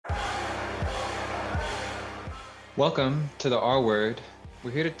Welcome to the R Word.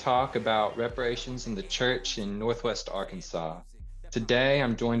 We're here to talk about reparations in the church in Northwest Arkansas. Today,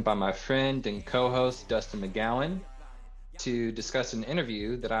 I'm joined by my friend and co-host Dustin McGowan to discuss an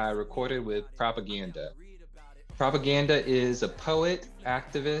interview that I recorded with Propaganda. Propaganda is a poet,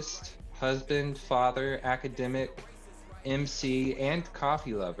 activist, husband, father, academic, MC, and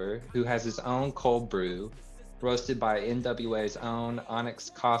coffee lover who has his own cold brew roasted by NWA's own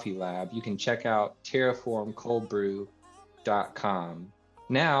Onyx Coffee Lab. You can check out terraformcoldbrew.com.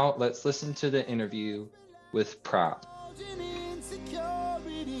 Now, let's listen to the interview with Prop.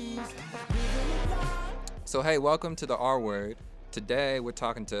 So, hey, welcome to the R Word. Today, we're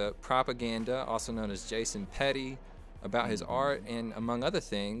talking to Propaganda, also known as Jason Petty, about his art and, among other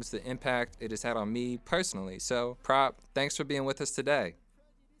things, the impact it has had on me personally. So, Prop, thanks for being with us today.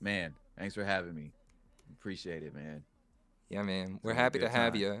 Man, thanks for having me. Appreciate it, man. Yeah, man. We're happy to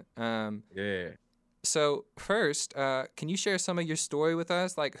have you. Yeah. So, first, can you share some of your story with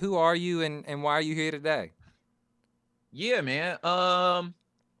us? Like, who are you and why are you here today? Yeah, man.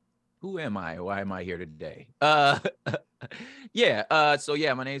 Who am I? Why am I here today? So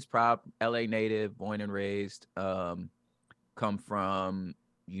my name's Prop, LA native, born and raised. Come from,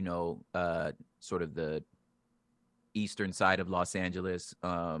 sort of the eastern side of Los Angeles,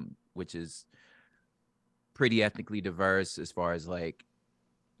 which is pretty ethnically diverse as far as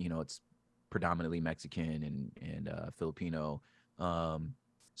it's predominantly Mexican and Filipino. So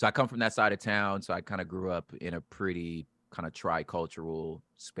I come from that side of town. So I kind of grew up in a pretty kind of tri-cultural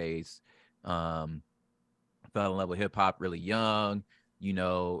space. Fell in love with hip hop really young.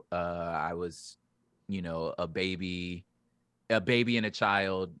 I was, a baby and a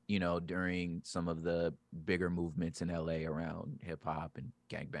child, during some of the bigger movements in LA around hip hop and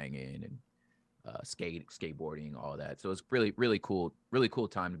gangbanging and skateboarding, all that. So it's really, really cool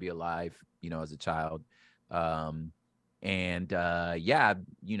time to be alive, as a child. A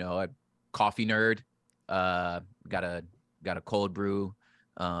coffee nerd, got a cold brew,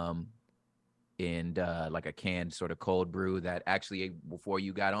 and like a canned sort of cold brew that actually, before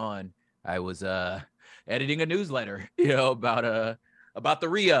you got on, I was editing a newsletter, about the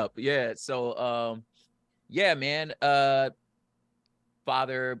re-up. Yeah. So man, my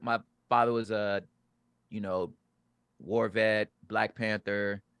father was a, war vet, Black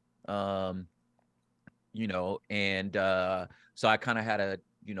Panther, so I kind of had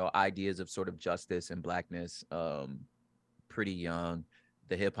ideas of sort of justice and Blackness pretty young.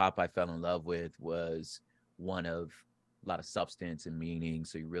 The hip hop I fell in love with was one of a lot of substance and meaning.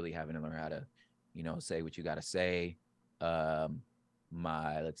 So you really having to learn how to, say what you got to say.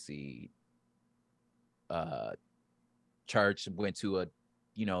 Church, went to a,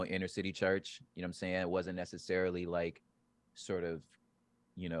 inner city church, what I'm saying? It wasn't necessarily like sort of,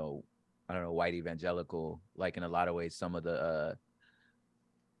 I don't know, white evangelical, like in a lot of ways, some of the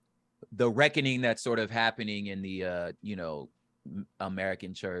reckoning that's sort of happening in the,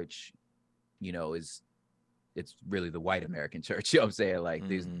 American church, it's really the white American church. You know what I'm saying? Like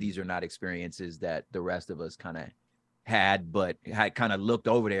these are not experiences that the rest of us kind of had, but had kind of looked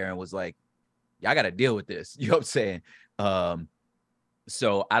over there and was like, yeah, I got to deal with this. You know what I'm saying?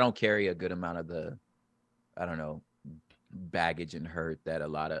 So I don't carry a good amount of the, I don't know, baggage and hurt that a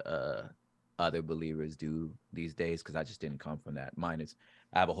lot of other believers do these days, because I just didn't come from that. I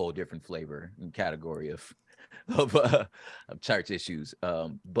have a whole different flavor and category of church issues.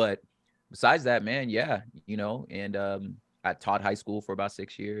 But besides that, man, yeah, and I taught high school for about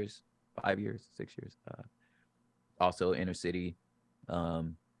 6 years, 5 years, 6 years. Also inner city.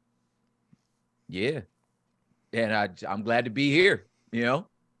 Yeah. And I'm glad to be here, Yeah,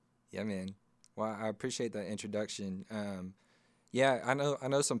 man. Well, I appreciate that introduction. Yeah, I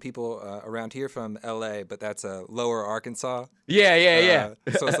know some people around here from LA, but that's lower Arkansas. Yeah.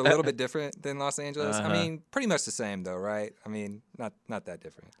 So it's a little bit different than Los Angeles. I mean, pretty much the same though, right? I mean, not that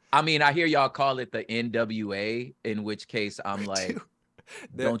different. I mean, I hear y'all call it the NWA, in which case I'm like,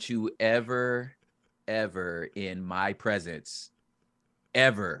 don't you ever in my presence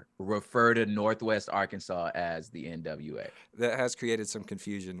ever refer to Northwest Arkansas as the NWA. That has created some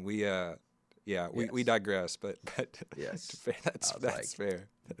confusion. We digress, but yes, that's fair.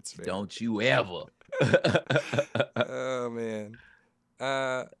 That's fair. Don't you ever. Oh man.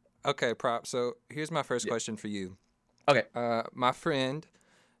 Okay, Prop. So here's my first question for you. Okay. My friend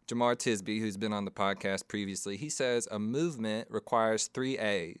Jamar Tisby, who's been on the podcast previously, he says a movement requires 3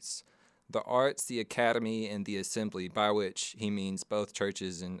 A's: the arts, the academy, and the assembly, by which he means both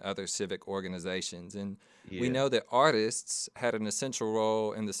churches and other civic organizations. And we know that artists had an essential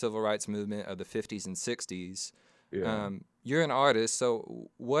role in the civil rights movement of the 50s and 60s. Yeah. You're an artist, so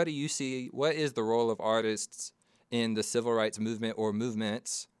what do you see? What is the role of artists in the civil rights movement or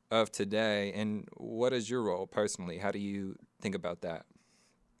movements of today? And what is your role personally? How do you think about that?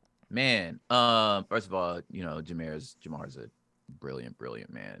 Man, first of all, Jamar's a brilliant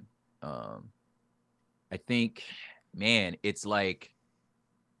man. I think, man, it's like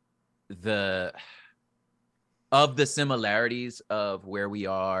the similarities of where we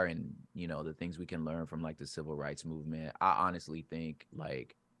are and, the things we can learn from like the civil rights movement. I honestly think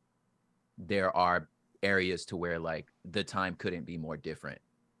like there are areas to where like the time couldn't be more different.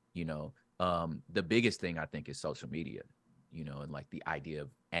 The biggest thing I think is social media, and like the idea of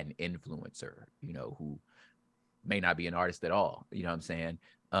an influencer, who may not be an artist at all. You know what I'm saying?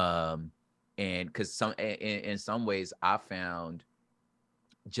 And because in some ways I found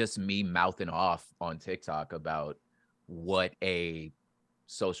just me mouthing off on TikTok about what a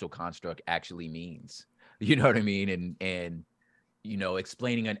social construct actually means. You know what I mean? And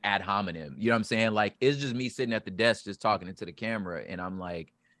explaining an ad hominem. You know what I'm saying? Like, it's just me sitting at the desk just talking into the camera, and I'm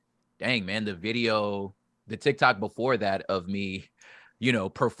like, dang, man, the TikTok before that of me,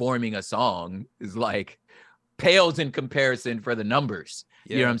 performing a song is like pales in comparison for the numbers.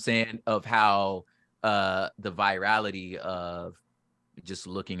 Yeah. You know what I'm saying? Of how the virality of just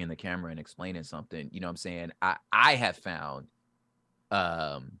looking in the camera and explaining something, you know what I'm saying? I have found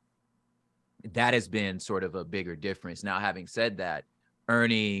that has been sort of a bigger difference. Now, having said that,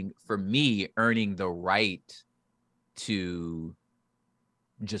 earning the right to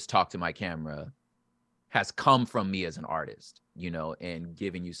just talk to my camera has come from me as an artist, and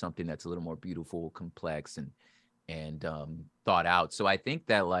giving you something that's a little more beautiful, complex, and thought out. So I think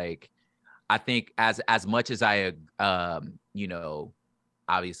that as much as I,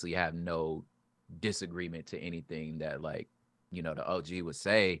 obviously have no disagreement to anything that the OG would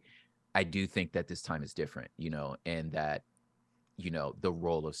say, I do think that this time is different, and that, the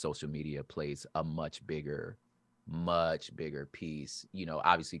role of social media plays a much bigger piece,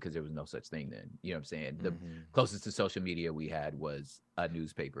 obviously, because there was no such thing then. You know what I'm saying? The closest to social media we had was a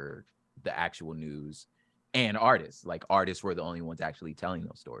newspaper, the actual news, and artists. Like, artists were the only ones actually telling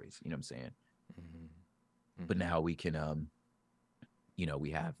those stories. You know what I'm saying? But now we can,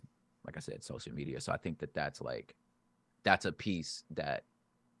 we have, like I said, social media. So I think that's a piece that,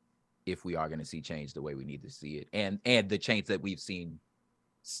 if we are going to see change the way we need to see it, and the change that we've seen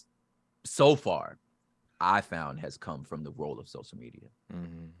so far, I found has come from the role of social media.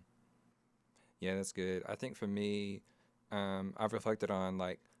 Yeah, that's good. I think for me, I've reflected on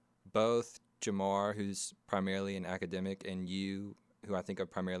both Jamar, who's primarily an academic, and you, who I think of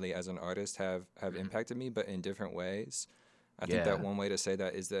primarily as an artist, have impacted me, but in different ways. I think that one way to say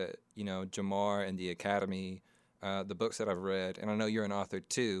that is that, Jamar and the Academy, the books that I've read, and I know you're an author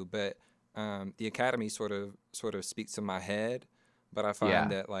too, but the Academy sort of speaks to my head, but I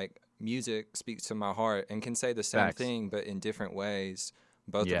find that music speaks to my heart and can say the same thing, but in different ways,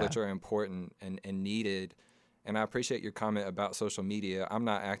 both of which are important and needed. And I appreciate your comment about social media. I'm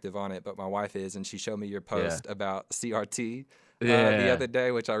not active on it, but my wife is, and she showed me your post about CRT the other day,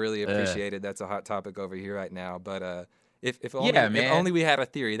 which I really appreciated. That's a hot topic over here right now. But if only we had a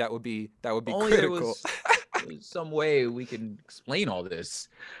theory, that would be only critical. Some way we can explain all this.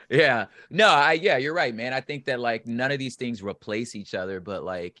 Yeah. No, you're right, man. I think that none of these things replace each other, but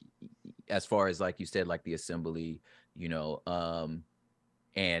as far as you said, the assembly,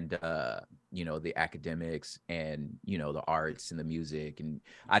 and the academics and the arts and the music, and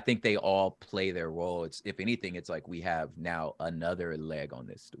I think they all play their role. It's, if anything, it's we have now another leg on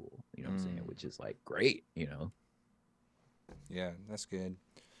this stool, what I'm saying, which is great. Yeah, that's good.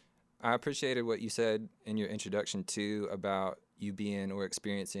 I appreciated what you said in your introduction too about you being or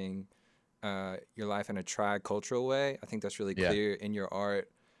experiencing your life in a tri-cultural way. I think that's really clear in your art,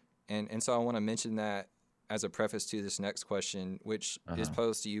 and so I want to mention that as a preface to this next question, which is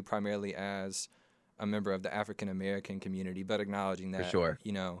posed to you primarily as a member of the African American community, but acknowledging that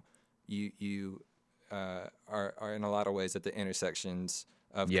you are in a lot of ways at the intersections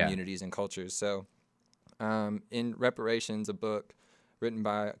of communities and cultures. So, in Reparations, a book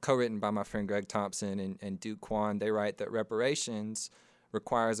co-written by my friend Greg Thompson and Duke Kwan, they write that reparations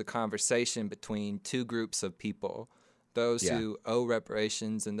requires a conversation between two groups of people, those who owe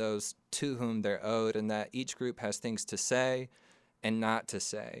reparations and those to whom they're owed, and that each group has things to say and not to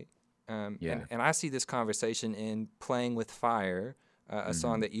say. And I see this conversation in Playing with Fire, a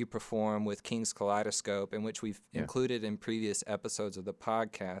song that you perform with King's Kaleidoscope, and which we've included in previous episodes of the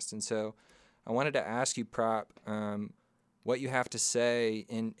podcast. And so I wanted to ask you, Prop, what you have to say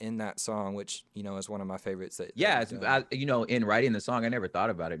in that song, which is one of my favorites. In writing the song, I never thought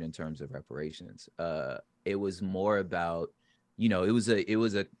about it in terms of reparations. It was more about,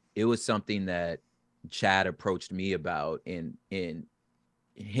 it was something that Chad approached me about in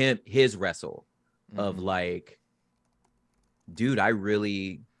his wrestle of like, dude, I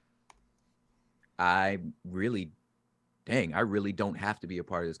really dang, I really don't have to be a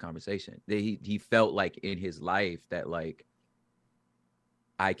part of this conversation. He felt like in his life that like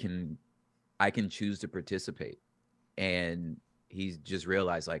I can choose to participate. And he's just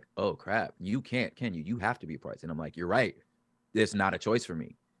realized like, oh crap, you can't, can you? You have to be a part. And I'm like, you're right. It's not a choice for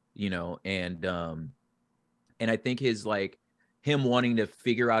me, you know? And I think his like him wanting to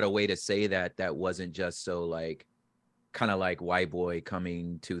figure out a way to say that wasn't just so like kind of like white boy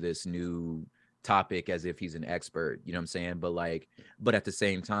coming to this new topic as if he's an expert, you know what I'm saying? But at the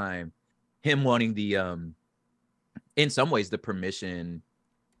same time, him wanting the in some ways the permission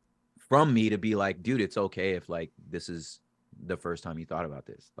from me to be like, dude, it's okay if like this is the first time you thought about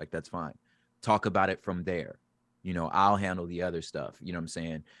this. Like that's fine. Talk about it from there. You know, I'll handle the other stuff. You know what I'm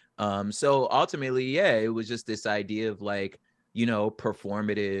saying? So ultimately, yeah, it was just this idea of like, you know,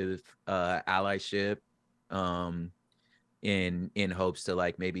 performative allyship, in hopes to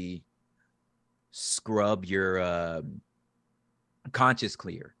like maybe scrub your conscience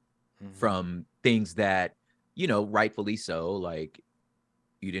clear from things that, you know, rightfully so, like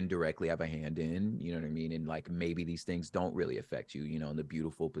you didn't directly have a hand in, you know what I mean? And like maybe these things don't really affect you, you know, in the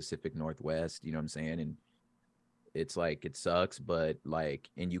beautiful Pacific Northwest, you know what I'm saying? And it's like it sucks, but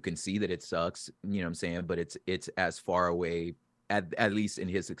like, and you can see that it sucks, you know what I'm saying? But it's as far away, at least in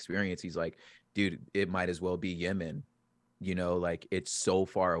his experience, he's like, dude, it might as well be Yemen, you know, like it's so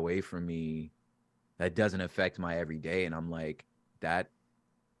far away from me that doesn't affect my everyday. And I'm like, that's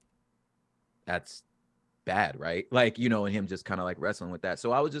bad, right? Like, you know, and him just kind of like wrestling with that.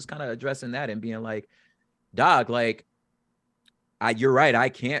 So I was just kind of addressing that and being like, dog, like you're right, I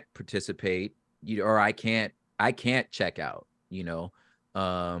can't participate, or I can't check out, you know.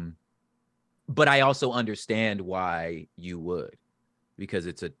 But I also understand why you would, because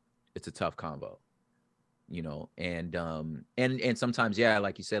it's a tough combo, you know. And sometimes, yeah,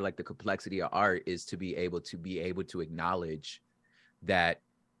 like you said, like the complexity of art is to be able to acknowledge that,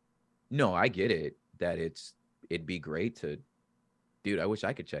 no, I get it, that it'd be great to, dude, I wish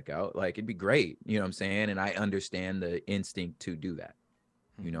I could check out. Like it'd be great, you know what I'm saying? And I understand the instinct to do that,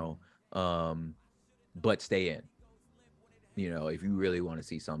 you know. But stay in. You know, if you really want to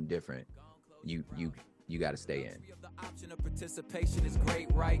see something different, you got to stay in. The option of participation is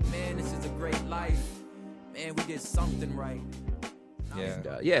great, right, man? This is a great life, man. We did something right. Yeah. And,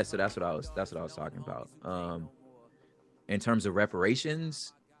 yeah. So that's what I was talking about. In terms of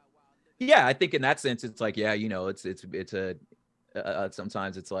reparations, yeah, I think in that sense, it's like, yeah, you know, it's a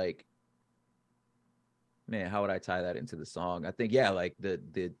sometimes it's like, man, how would I tie that into the song? I think, yeah, like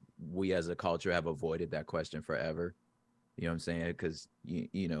the we as a culture have avoided that question forever. You know what I'm saying? Because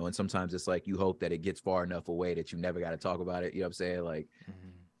you know, and sometimes it's like you hope that it gets far enough away that you never got to talk about it. You know what I'm saying?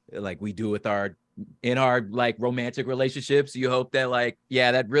 Like we do with our like romantic relationships. You hope that like,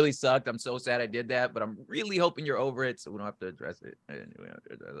 yeah, that really sucked. I'm so sad I did that, but I'm really hoping you're over it, so we don't have to address it.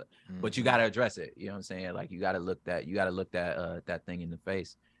 But you got to address it. You know what I'm saying? Like you got to look that thing in the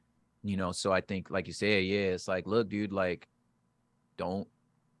face. You know, so I think, like you said, yeah, it's like, look, dude, like, don't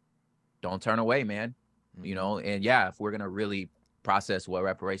turn away, man. You know, and yeah, if we're gonna really process what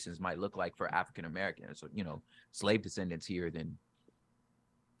reparations might look like for African Americans, or, you know, slave descendants here, then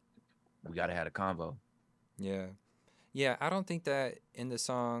we gotta have a convo. Yeah, I don't think that in the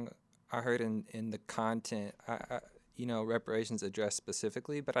song I heard in the content, you know, reparations addressed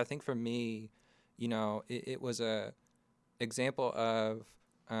specifically, but I think for me, you know, it was a example of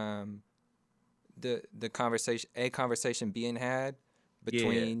the conversation being had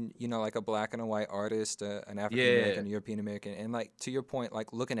between, you know, like a black and a white artist, an African American, European American, and like to your point,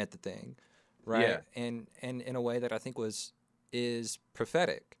 like looking at the thing, right? And in a way that I think is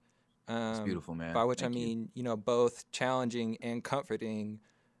prophetic. It's beautiful, man. By which Thank I mean, you know, both challenging and comforting.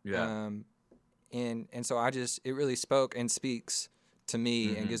 And so it really spoke and speaks to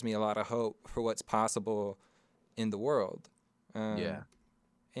me and gives me a lot of hope for what's possible in the world.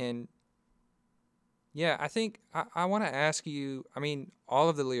 And yeah, I think I want to ask you, I mean, all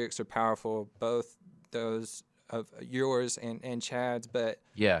of the lyrics are powerful, both those of yours and Chad's, but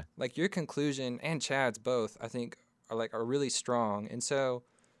yeah, like your conclusion and Chad's both, I think are really strong. And so,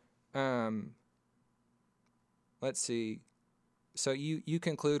 let's see. So you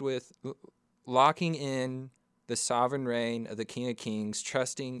conclude with locking in the sovereign reign of the King of Kings,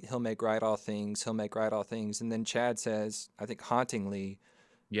 trusting he'll make right all things, he'll make right all things. And then Chad says, I think hauntingly,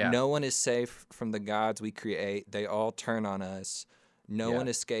 no one is safe from the gods we create. They all turn on us. No one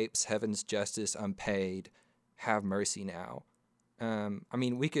escapes heaven's justice unpaid. Have mercy now. I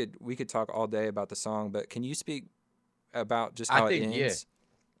mean, we could talk all day about the song, but can you speak about just I how it think, ends?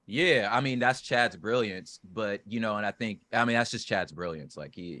 yeah. I mean, that's Chad's brilliance, but and I think, I mean, that's just Chad's brilliance.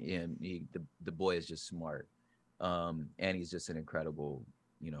 Like the boy is just smart, and he's just an incredible,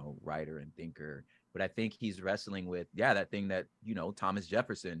 writer and thinker. But I think he's wrestling with, that thing that Thomas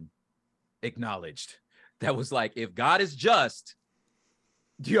Jefferson acknowledged. That was like, if God is just,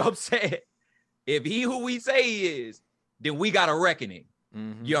 you know what I'm saying? If he who we say he is, then we got a reckoning.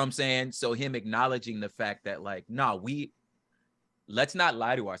 Mm-hmm. You know what I'm saying? So him acknowledging the fact that, like, let's not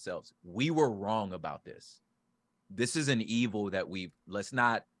lie to ourselves. We were wrong about this. This is an evil that let's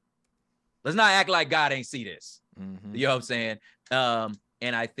not act like God ain't see this. Mm-hmm. You know what I'm saying?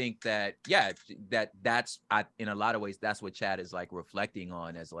 And I think that, that's in a lot of ways, that's what Chad is like reflecting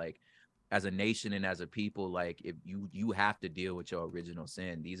on as a nation and as a people. Like, if you have to deal with your original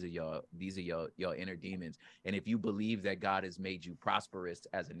sin. These are your inner demons. And if you believe that God has made you prosperous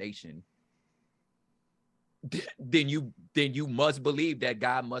as a nation, then you must believe that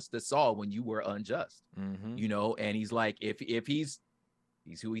God must have saw when you were unjust. Mm-hmm. And he's like, if he's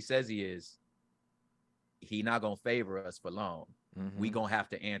who he says he is, he not gonna favor us for long. Mm-hmm. We gonna have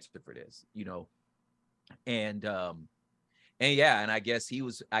to answer for this, and yeah, and I guess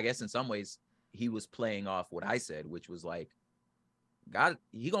in some ways he was playing off what I said, which was like, God,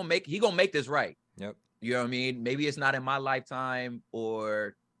 he gonna make this right. Yep. You know what I mean? Maybe it's not in my lifetime,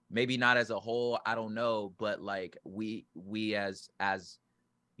 or maybe not as a whole, I don't know, but like we as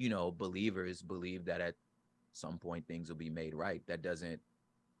believers believe that at some point things will be made right. That doesn't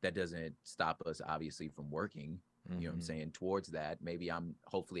stop us, obviously, from working, you know what I'm saying, towards that. Maybe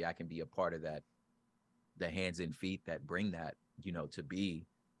hopefully I can be a part of that, the hands and feet that bring that, to be.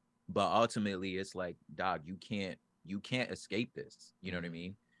 But ultimately it's like, dog, you can't escape this. You know what I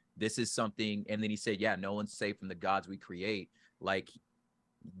mean? This is something. And then he said, yeah, no one's safe from the gods we create. Like,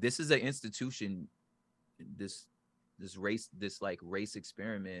 this is an institution, this race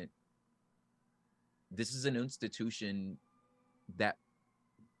experiment. This is an institution that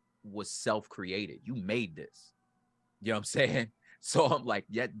was self-created. You made this. You know what I'm saying? So I'm like,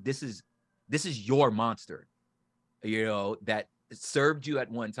 yeah, this is your monster, that served you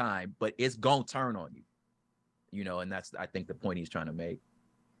at one time, but it's gonna turn on you. And that's, I think, the point he's trying to make,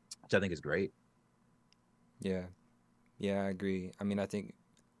 which I think is great. Yeah, I agree. I mean, I think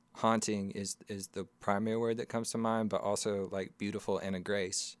haunting is the primary word that comes to mind, but also like beautiful and a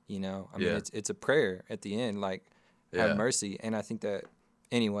grace. I mean, it's a prayer at the end, like, have mercy. And I think that,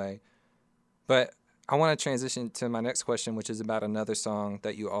 anyway, but I want to transition to my next question, which is about another song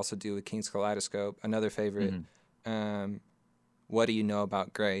that you also do with King's Kaleidoscope, another favorite. What do you know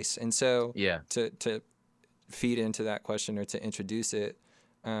about grace? And so to feed into that question, or to introduce it,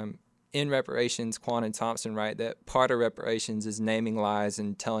 in reparations, Quan and Thompson write that part of reparations is naming lies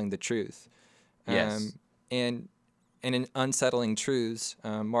and telling the truth. Yes. And in Unsettling Truths,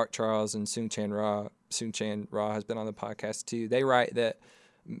 Mark Charles and Soong Chan Ra has been on the podcast too. They write that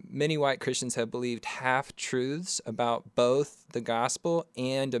many white Christians have believed half-truths about both the gospel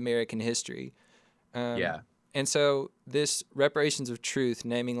and American history. And so this reparations of truth,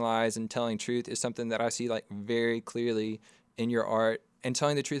 naming lies and telling truth, is something that I see like very clearly in your art, and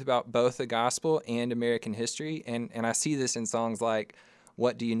telling the truth about both the gospel and American history. And I see this in songs like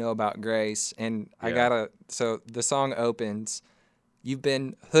What Do You Know About Grace? And so the song opens, you've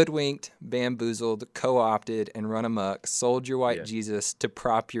been hoodwinked, bamboozled, co-opted, and run amok, sold your white Jesus to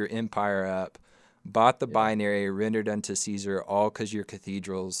prop your empire up, bought the binary, rendered unto Caesar, all because your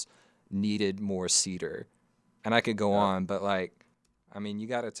cathedrals needed more cedar. And I could go on, but you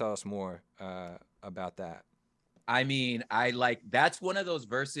got to tell us more about that. I mean, that's one of those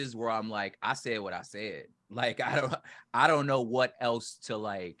verses where I'm like, I said what I said. Like, I don't know what else to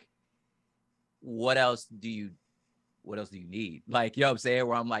like. What else do you need? Like, you know what I'm saying?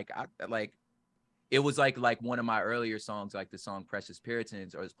 Where I'm like, it was like one of my earlier songs, like the song Precious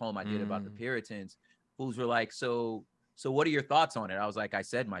Puritans, or this poem I did about the Puritans. Fools were like, so what are your thoughts on it? I was like, I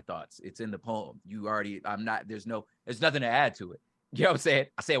said my thoughts. It's in the poem. There's nothing to add to it. You know what I'm saying?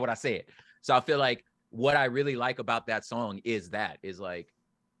 I said what I said. So I feel like what I really like about that song is like,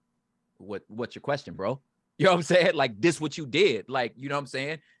 what's your question, bro? You know what I'm saying? Like, this what you did. Like, you know what I'm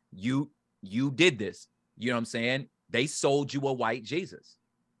saying? You did this. You know what I'm saying? They sold you a white Jesus.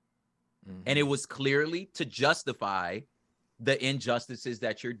 And it was clearly to justify the injustices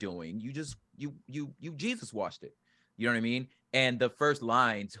that you're doing. You just, you Jesus washed it. You know what I mean? And the first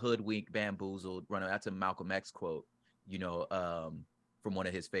lines, hoodwink, bamboozled, that's a Malcolm X quote, from one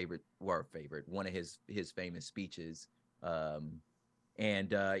of his one of his famous speeches.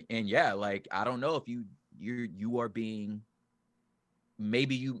 And yeah, like, I don't know if you are being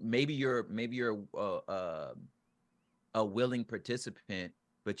maybe you're a willing participant,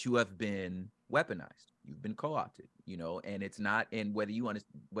 but you have been weaponized. You've been co-opted, you know, and it's not, and whether you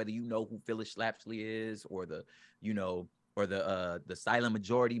know who Phyllis Schlafly is, or the, you know, or the silent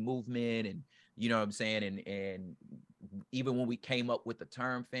majority movement, and you know what I'm saying, and even when we came up with the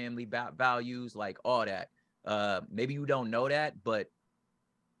term family values, like all that, maybe you don't know that, but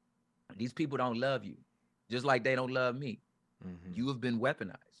these people don't love you, just like they don't love me. Mm-hmm. You have been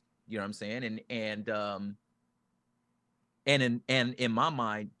weaponized. You know what I'm saying? And in my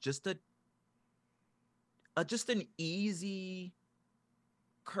mind, just an easy,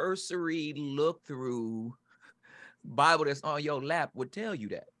 cursory look through Bible that's on your lap would tell you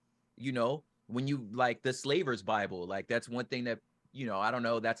that. You know, when you like the Slaver's Bible, like that's one thing that, you know, I don't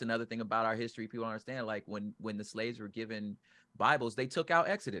know, that's another thing about our history people don't understand. Like when the slaves were given Bibles, they took out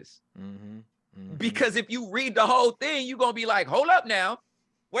Exodus. Mm-hmm. Mm-hmm. Because if you read the whole thing, you're gonna be like, hold up now,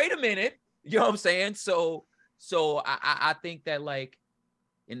 wait a minute. You know what I'm saying? So I think that, like,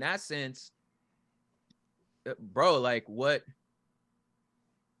 in that sense, bro, like what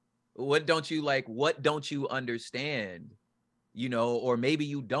don't you understand? You know, or maybe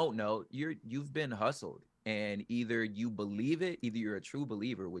you don't know, you've been hustled, and either you believe it, either you're a true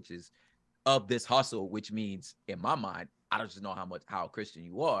believer, which is of this hustle, which means in my mind, I don't just know how Christian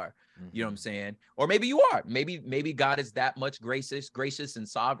you are, mm-hmm. You know what I'm saying? Or maybe you are, maybe God is that much gracious and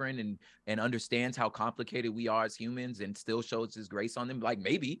sovereign and understands how complicated we are as humans and still shows his grace on them. Like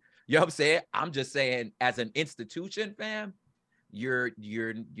maybe, you know what I'm saying? I'm just saying, as an institution, fam, you're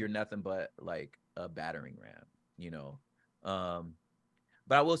nothing but like a battering ram, you know?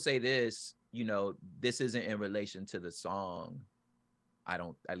 But I will say this, you know, this isn't in relation to the song.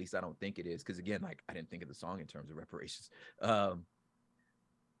 At least I don't think it is. Cause again, like I didn't think of the song in terms of reparations. But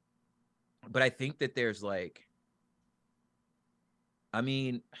I think that there's like,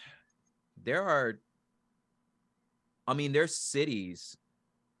 there's cities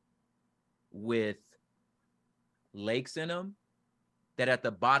with lakes in them that at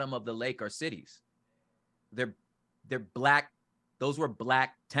the bottom of the lake are cities. They're black. Those were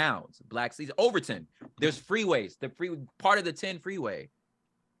black towns, black cities. Overton, there's freeways. Part of the 10 freeway.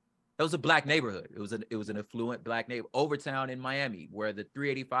 That was a black neighborhood. It was an affluent black neighborhood. Overtown in Miami, where the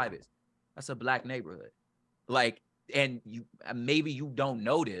 385 is, that's a black neighborhood. Like, and maybe you don't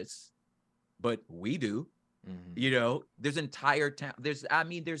know this, but we do. Mm-hmm. You know, there's entire town.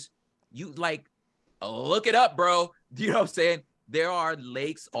 You like, look it up, bro. You know what I'm saying? There are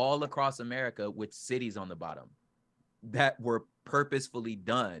lakes all across America with cities on the bottom that were purposefully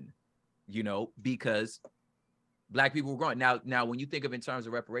done, you know, because black people were growing. Now, when you think of in terms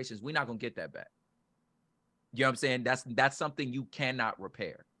of reparations, we're not gonna get that back. You know what I'm saying? That's something you cannot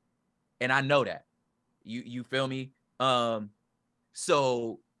repair, and I know that. You feel me?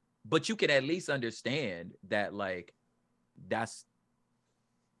 So, but you can at least understand that, like,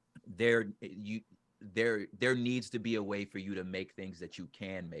 there needs to be a way for you to make things that you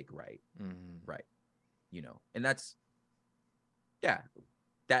can make right, mm-hmm. Right? You know, and that's. Yeah,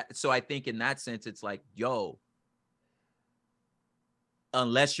 so I think in that sense, it's like, yo,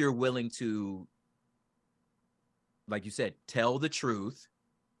 unless you're willing to, like you said, tell the truth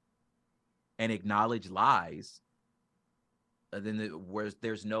and acknowledge lies, then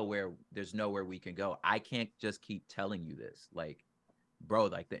there's nowhere we can go. I can't just keep telling you this, like, bro,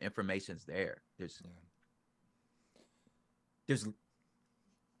 like the information's there. There's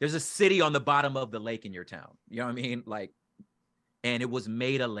a city on the bottom of the lake in your town. You know what I mean? Like. And it was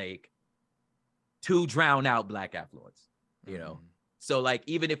made a lake to drown out black affluence, you know? Mm-hmm. So like,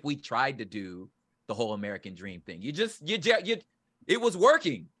 even if we tried to do the whole American dream thing, it was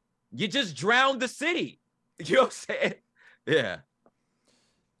working. You just drowned the city. You know what I'm saying? Yeah.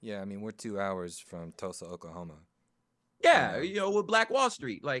 Yeah, I mean, we're 2 hours from Tulsa, Oklahoma. Yeah, you know, with Black Wall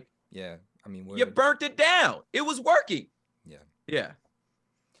Street. Like, yeah, I mean, you burnt it down. It was working. Yeah. Yeah.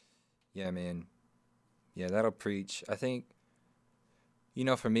 Yeah, man. Yeah, that'll preach. I think, you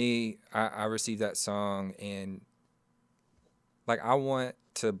know, for me, I received that song and, like, I want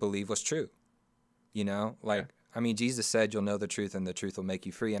to believe what's true, you know? Like, yeah. I mean, Jesus said you'll know the truth and the truth will make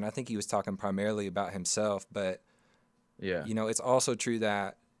you free. And I think he was talking primarily about himself. But, yeah, you know, it's also true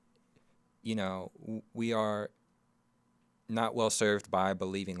that, you know, we are not well served by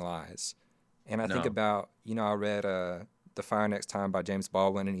believing lies. And I think about, you know, I read The Fire Next Time by James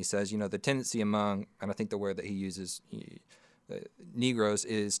Baldwin, and he says, you know, the tendency among, and I think the word that he uses, Negroes,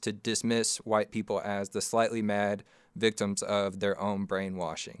 is to dismiss white people as the slightly mad victims of their own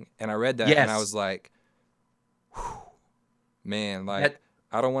brainwashing. And I read that, yes. And I was like, whew, man, like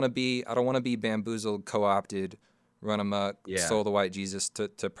I don't want to be bamboozled, co-opted, run amok, stole the white Jesus to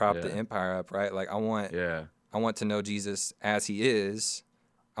prop the empire up, right? Like I want to know Jesus as he is.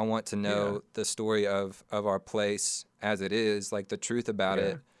 I want to know the story of our place as it is, like the truth about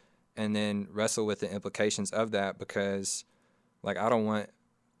it, and then wrestle with the implications of that, because like I don't want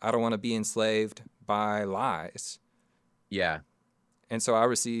to be enslaved by lies. Yeah. And so I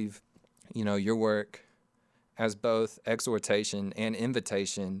receive, your work as both exhortation and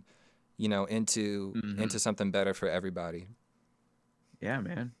invitation, into something better for everybody. Yeah,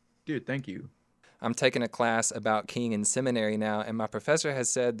 man. Dude, thank you. I'm taking a class about King in seminary now, and my professor has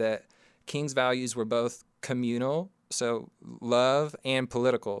said that King's values were both communal, so love, and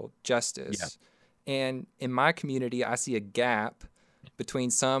political justice. Yeah. And in my community, I see a gap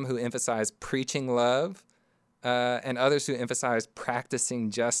between some who emphasize preaching love and others who emphasize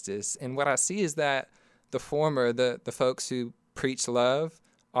practicing justice. And what I see is that the former, the folks who preach love,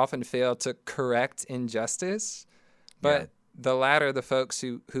 often fail to correct injustice, but the latter, the folks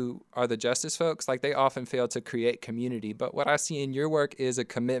who are the justice folks, like they often fail to create community. But what I see in your work is a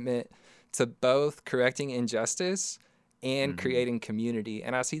commitment to both correcting injustice and creating community.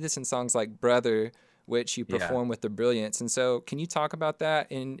 And I see this in songs like Brother, which you perform with the brilliance. And so can you talk about that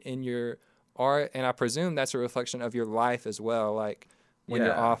in your art? And I presume that's a reflection of your life as well. Like when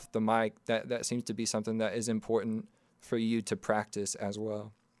you're off the mic, that seems to be something that is important for you to practice as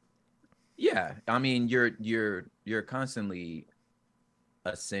well. Yeah, I mean, you're constantly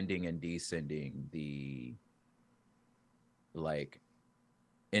ascending and descending the like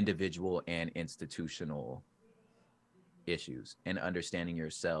individual and institutional issues, and understanding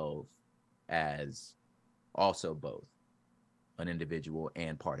yourself as also both an individual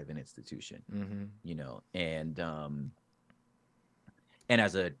and part of an institution. And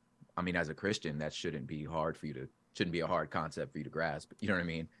as a Christian, that shouldn't be a hard concept for you to grasp. You know what I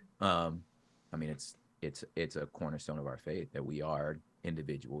mean? I mean, it's a cornerstone of our faith that we are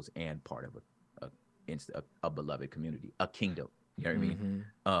individuals and part of a beloved community, a kingdom. You know what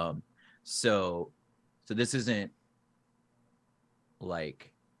I mean? So this isn't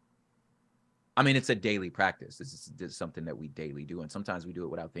like, I mean, it's a daily practice. This is something that we daily do, and sometimes we do it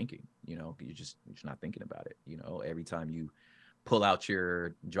without thinking. You're just not thinking about it. Every time you pull out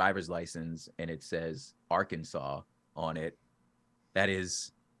your driver's license and it says Arkansas on it, that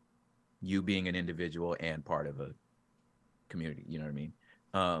is you being an individual and part of a community. You know what I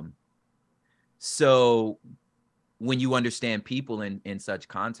mean? So when you understand people in such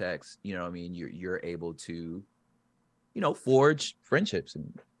context, I mean, you're able to, forge friendships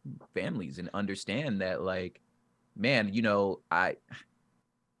and families, and understand that, like, man, I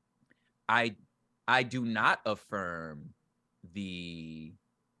do not affirm the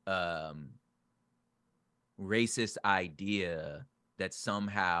racist idea that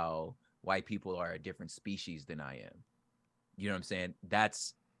somehow white people are a different species than I am. You know what I'm saying? That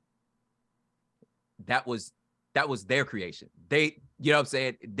was their creation. They, you know what I'm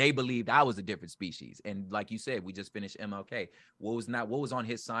saying? They believed I was a different species. And like you said, we just finished MLK. What was on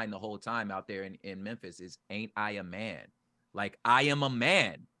his sign the whole time out there in Memphis is, ain't I a man? Like, I am a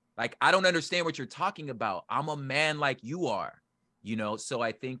man. Like, I don't understand what you're talking about. I'm a man like you are, So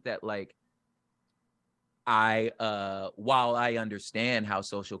I think that, like, while I understand how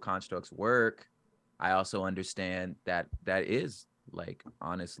social constructs work, I also understand that is, like,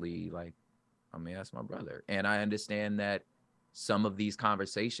 honestly, like, I mean, that's my brother. And I understand that some of these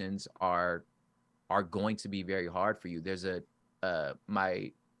conversations are going to be very hard for you. There's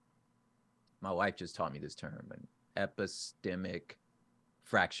my wife just taught me this term, an epistemic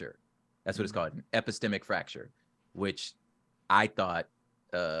fracture. That's what it's called, an epistemic fracture, which I thought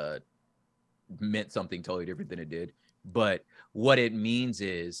meant something totally different than it did. But what it means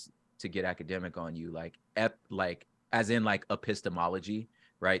is, to get academic on you, like as in like epistemology,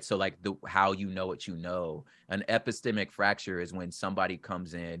 right? So like how you know what you know. An epistemic fracture is when somebody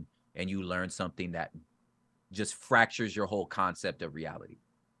comes in and you learn something that just fractures your whole concept of reality,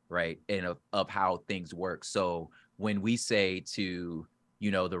 right? And of how things work. So when we say to,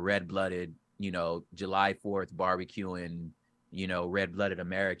 the red-blooded, July 4th barbecuing, red-blooded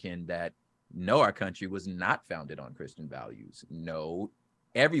American that, no, our country was not founded on Christian values. No,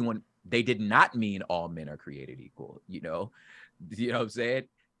 they did not mean all men are created equal, You know what I'm saying?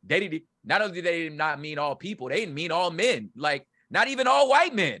 Not only did they not mean all people, they didn't mean all men, like not even all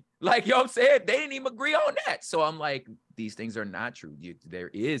white men. Like, you know what I'm saying? They didn't even agree on that. So I'm like, these things are not true. There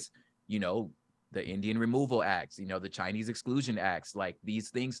is, the Indian Removal Acts, the Chinese Exclusion Acts, like these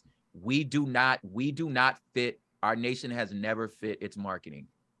things, we do not fit. Our nation has never fit its marketing.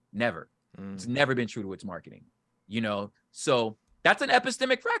 Never. It's never been true to its marketing, So that's an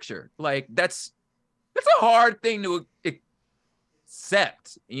epistemic fracture. Like, that's That's a hard thing to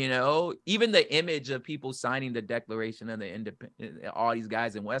accept, you know. Even the image of people signing the Declaration of the Independence, all these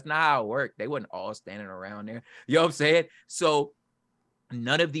guys in West, not how it worked. They wasn't all standing around there. You know what I'm saying? So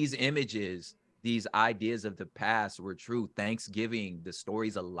none of these images, these ideas of the past were true. Thanksgiving, the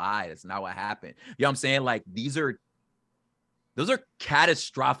story's a lie. That's not what happened. You know what I'm saying? Like those are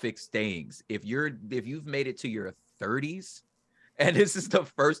catastrophic things. If you've made it to your 30s and this is the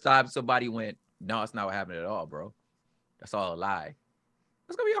first time somebody went, no, it's not what happened at all, bro. That's all a lie.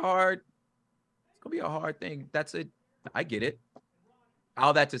 It's gonna be a hard thing. That's it. I get it.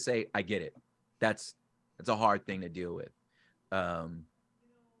 All that to say, I get it. That's a hard thing to deal with.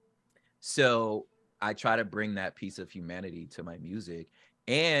 So I try to bring that piece of humanity to my music,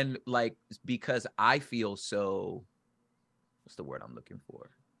 and like, because I feel so, what's the word I'm looking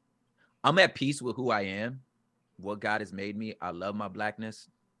for? I'm at peace with who I am, what God has made me. I love my Blackness.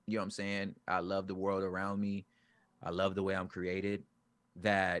 You know what I'm saying? I love the world around me. I love the way I'm created.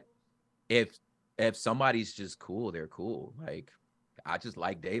 That if somebody's just cool, they're cool. Like, I just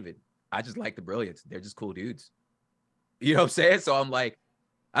like David. I just like the Brilliants. They're just cool dudes. You know what I'm saying? So I'm like,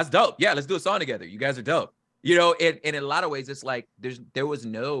 that's dope. Yeah, let's do a song together. You guys are dope. You know, and in a lot of ways, it's like there was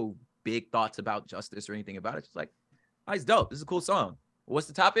no big thoughts about justice or anything about it. Just like, oh, it's dope. This is a cool song. What's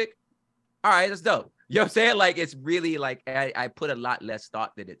the topic? All right, that's dope. You know what I'm saying? Like, it's really like I put a lot less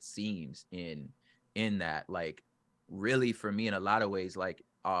thought than it seems in that. Like, really, for me, in a lot of ways, like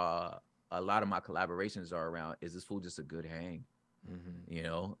a lot of my collaborations are around, is this fool just a good hang? Mm-hmm. You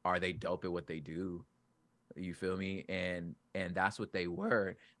know, are they dope at what they do? You feel me? And that's what they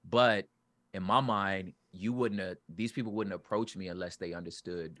were. But in my mind, these people wouldn't approach me unless they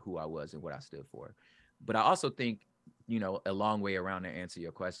understood who I was and what I stood for. But I also think, you know, a long way around to answer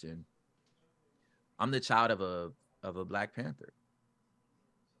your question, I'm the child of a Black Panther.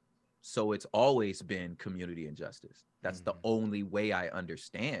 So it's always been community and justice. That's the only way I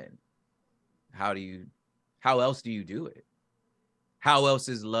understand. How else do you do it? How else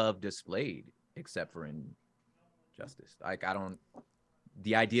is love displayed except for in justice? Like,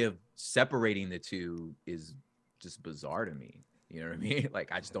 the idea of separating the two is just bizarre to me. You know what I mean?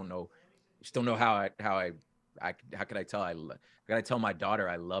 Like, I just don't know how could I tell my daughter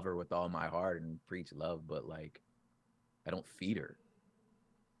I love her with all my heart and preach love, but like, I don't feed her.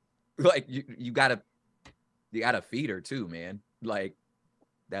 Like, you gotta feed her too, man. Like,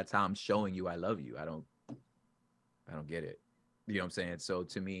 that's how I'm showing you I love you. I don't get it. You know what I'm saying? So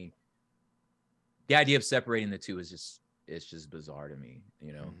to me, the idea of separating the two is just bizarre to me,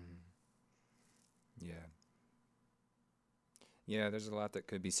 you know? Yeah. Yeah, there's a lot that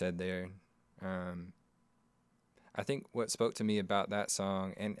could be said there. I think what spoke to me about that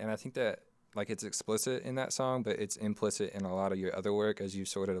song, and I think that, like, it's explicit in that song, but it's implicit in a lot of your other work, as you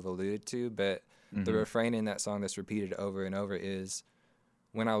sort of alluded to, but the refrain in that song that's repeated over and over is,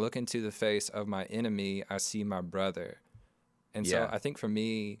 when I look into the face of my enemy, I see my brother. And so I think for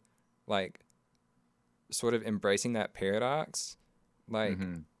me, like, sort of embracing that paradox, like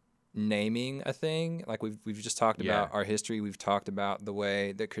naming a thing, like we've just talked about our history, we've talked about the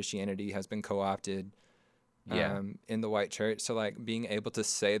way that Christianity has been co-opted in the white church. So like, being able to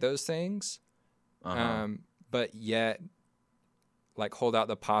say those things, but yet like hold out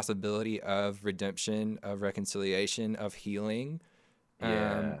the possibility of redemption, of reconciliation, of healing,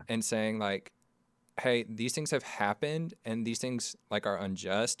 and saying like, hey, these things have happened, and these things like are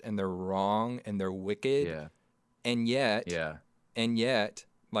unjust, and they're wrong, and they're wicked, and yet,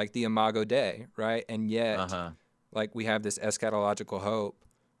 like the Imago Dei, right? And yet, like, we have this eschatological hope.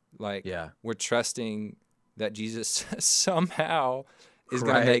 Like, we're trusting that Jesus somehow is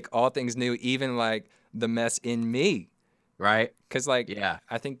going to make all things new, even like the mess in me, right? Because like,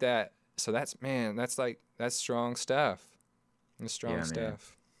 I think that, so that's strong stuff. That's strong stuff. Man.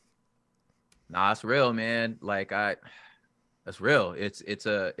 Nah, it's real, man. Like, that's real. It's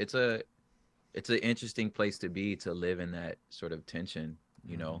an interesting place to be, to live in that sort of tension,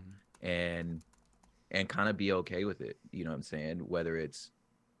 you know, and kind of be okay with it. You know what I'm saying? Whether it's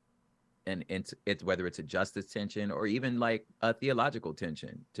whether it's a justice tension or even like a theological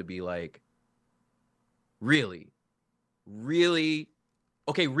tension, to be like, really,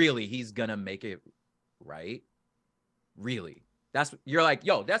 okay, really, he's gonna make it right. Really, you're like,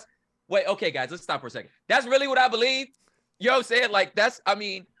 yo, wait, okay, guys, let's stop for a second. That's really what I believe. You know what I'm saying? Like,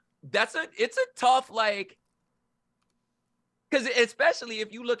 it's a tough, like, because especially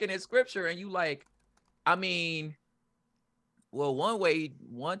if you looking at scripture and you like, I mean, well,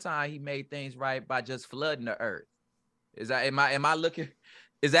 one time he made things right by just flooding the earth. Am I looking,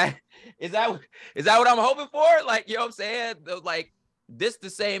 is that what I'm hoping for? Like, you know what I'm saying? Like, this the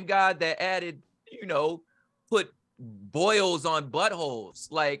same God that added you know, put boils on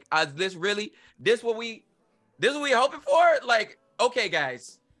buttholes. Like, is this really what we hoping for? Like, okay,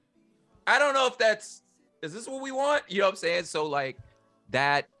 guys, I don't know if is this what we want? You know what I'm saying? So like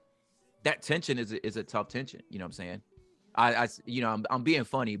that tension is a tough tension. You know what I'm saying? I you know, I'm being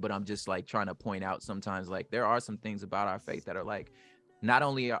funny, but I'm just like trying to point out sometimes like there are some things about our faith that are like not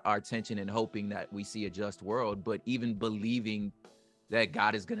only our tension and hoping that we see a just world, but even believing that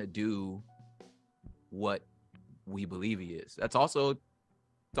God is gonna do what we believe He is. It's also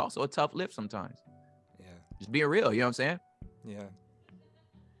a tough lift sometimes. Yeah, just being real. You know what I'm saying? Yeah.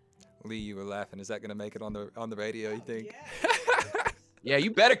 Lee, you were laughing. Is that gonna make it on the radio? You think? Yeah,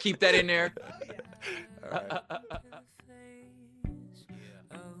 you better keep that in there. All right.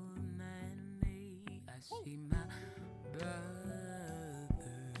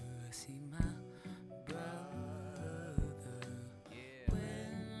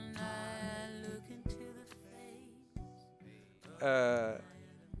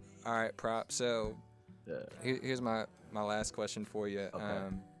 All right, Prop. So here's my last question for you. Okay.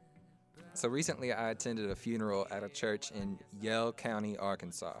 So recently I attended a funeral at a church in Yale County,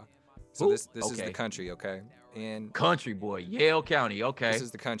 Arkansas. So this is the country, okay? And country boy, Yale County, okay. This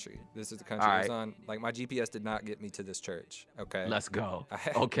is the country. All right. It was on, like, my GPS did not get me to this church, okay? Let's go.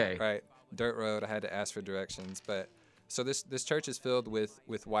 Okay. Right. Dirt road. I had to ask for directions, but so this church is filled with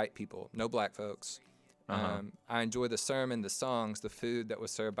white people, no black folks. I enjoy the sermon, the songs, the food that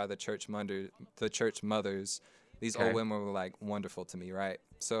was served by the church mothers. These old women were like wonderful to me, right?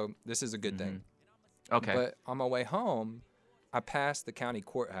 So this is a good thing. Okay. But on my way home, I passed the county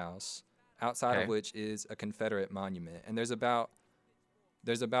courthouse, outside of which is a Confederate monument, and there's about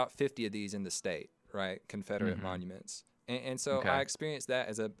 50 of these in the state, right? Confederate monuments, and so I experienced that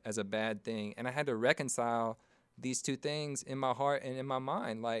as a bad thing, and I had to reconcile these two things in my heart and in my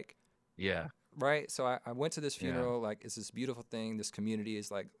mind, like, right. So I went to this funeral, like, it's this beautiful thing. This community is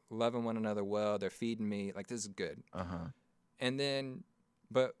like loving one another well. They're feeding me, like, this is good. And then,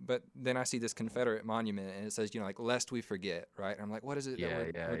 but then I see this Confederate monument, and it says, you know, like, lest we forget, right? And I'm like, what is it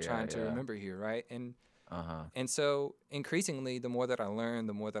that we're trying to remember here, right? And so increasingly, the more that I learn,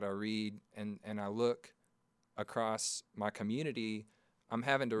 the more that I read, and I look across my community, I'm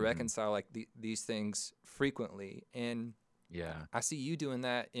having to reconcile like these things frequently. And I see you doing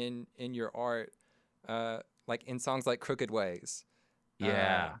that in your art, like in songs like Crooked Ways.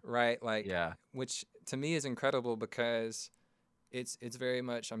 Right? Like, which to me is incredible because it's very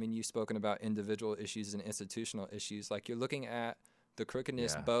much, I mean, you've spoken about individual issues and institutional issues. Like, you're looking at the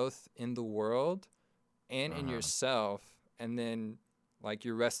crookedness both in the world and in yourself, and then like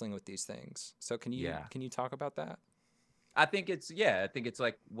you're wrestling with these things. So can you talk about that? I think it's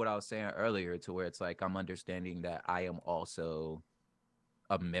like what I was saying earlier, to where it's like I'm understanding that I am also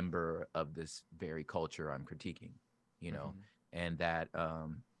a member of this very culture I'm critiquing, you know, and that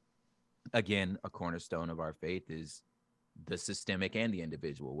again, a cornerstone of our faith is the systemic and the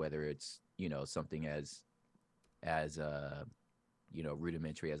individual, whether it's, you know, something as you know,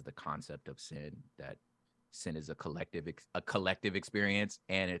 rudimentary as the concept of sin, that sin is a collective experience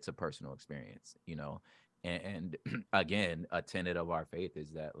and it's a personal experience, you know. And again, a tenet of our faith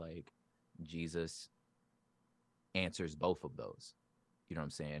is that, like, Jesus answers both of those, you know what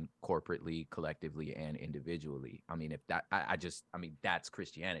I'm saying, corporately, collectively, and individually. I mean, if that, I mean, that's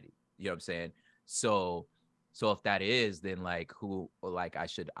Christianity, you know what I'm saying? So if that is, then like I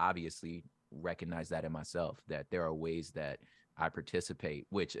should obviously recognize that in myself, that there are ways that I participate,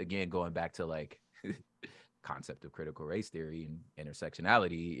 which again, going back to like concept of critical race theory and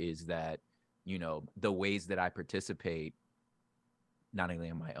intersectionality, is that, you know, the ways that I participate, not only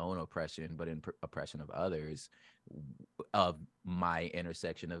in my own oppression, but in oppression of others, of my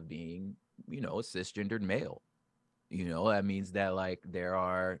intersection of being, you know, a cisgendered male. You know, that means that like there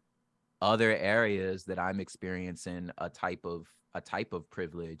are other areas that I'm experiencing a type of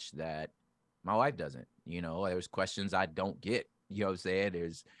privilege that my wife doesn't. You know, there's questions I don't get. You know what I'm saying?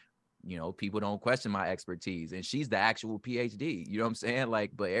 There's, you know, people don't question my expertise, and she's the actual PhD. You know what I'm saying?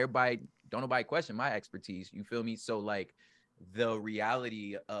 Like, but don't nobody question my expertise. You feel me? So like, the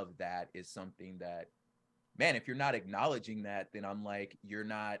reality of that is something that, man, if you're not acknowledging that, then I'm like, you're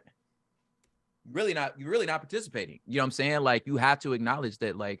really not participating. You know what I'm saying? Like, you have to acknowledge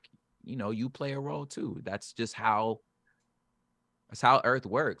that, like, you know, you play a role too. That's just how Earth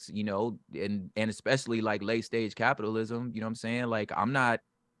works, you know, and especially like late stage capitalism, you know what I'm saying? Like,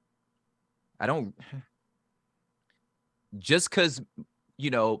 just because, you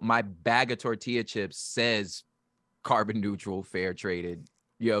know, my bag of tortilla chips says carbon neutral, fair traded,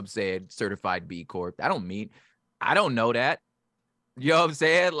 you know what I'm saying, certified B Corp, I don't know that. You know what I'm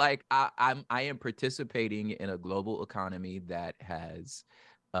saying? Like I am participating in a global economy that has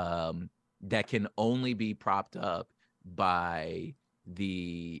that can only be propped up by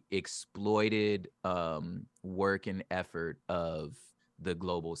the exploited work and effort of the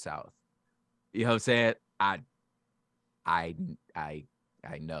global South. You know what I'm saying? I I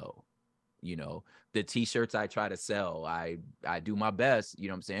know. You know, the t-shirts I try to sell, I do my best. You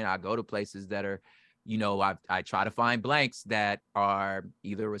know what I'm saying? I go to places that are, you know, I try to find blanks that are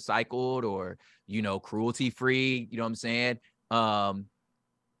either recycled or, you know, cruelty free. You know what I'm saying?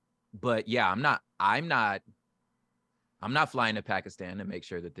 But yeah, I'm not flying to Pakistan to make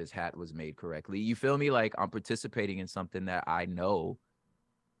sure that this hat was made correctly. You feel me? Like, I'm participating in something that I know,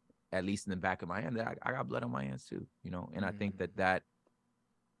 at least in the back of my hand, that I got blood on my hands too, you know? And I think that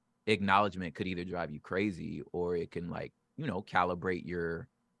acknowledgement could either drive you crazy or it can, like, you know, calibrate your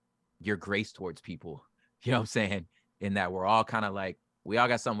grace towards people. You know what I'm saying? In that we're all kind of like, we all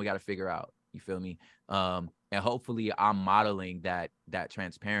got something we got to figure out. You feel me? And hopefully I'm modeling that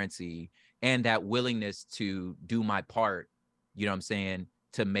transparency and that willingness to do my part, you know what I'm saying,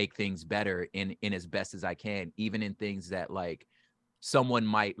 to make things better in as best as I can, even in things that, like, someone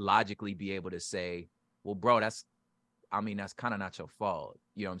might logically be able to say, well, bro, that's kind of not your fault.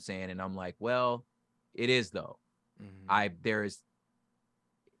 You know what I'm saying? And I'm like, well, it is though.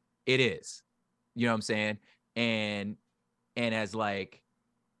 It is, you know what I'm saying? And as, like,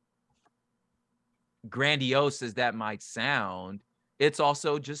 grandiose as that might sound, it's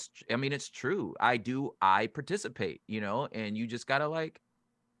also just, it's true. I participate, you know, and you just gotta, like,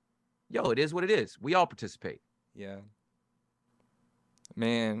 yo, it is what it is. We all participate. Yeah.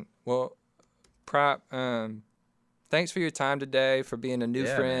 Man, well, Prop, thanks for your time today, for being a new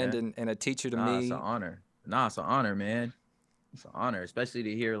friend and a teacher to me. It's an honor. It's an honor, man. It's an honor, especially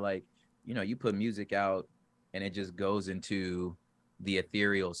to hear, like, you know, you put music out and it just goes into the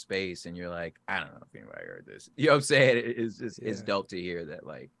ethereal space and you're like, I don't know if anybody heard this. You know what I'm saying? It's dope to hear that,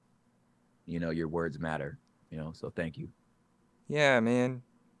 like, you know, your words matter, you know, so thank you. Yeah, man.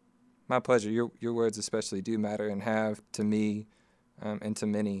 My pleasure. Your words especially do matter and have to me and to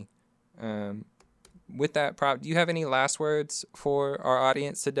many. With that, Prop, do you have any last words for our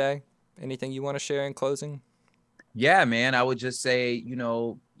audience today? Anything you want to share in closing? Yeah, man, I would just say, you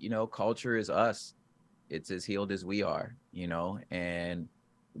know, culture is us. It's as healed as we are, you know, and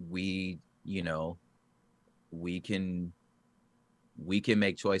we, you know, we can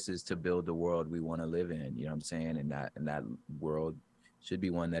make choices to build the world we want to live in, you know what I'm saying? And that world should be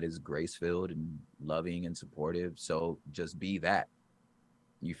one that is grace-filled and loving and supportive. So just be that.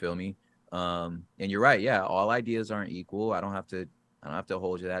 You feel me? And you're right. Yeah, all ideas aren't equal. I don't have to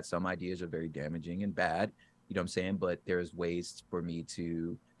hold you that. Some ideas are very damaging and bad. You know what I'm saying? But there's ways for me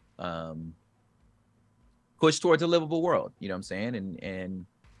to push towards a livable world. You know what I'm saying? And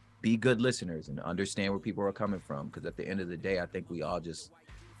be good listeners and understand where people are coming from. Because at the end of the day, I think we all just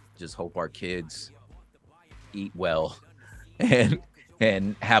hope our kids eat well and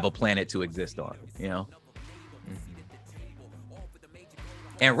have a planet to exist on. You know.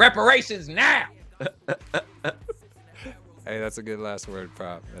 And reparations now. Hey, that's a good last word,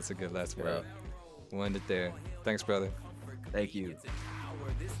 Prop. That's a good last word. We'll end it there. Thanks, brother. Thank you.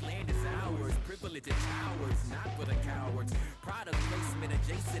 This land is ours, privilege of cowards, not for the cowards. Product placement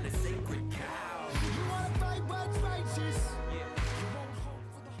adjacent to sacred cows. You wanna fight what's righteous?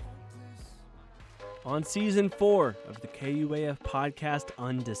 On season 4 of the KUAF podcast,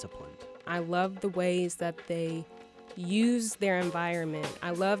 Undisciplined. I love the ways that they use their environment.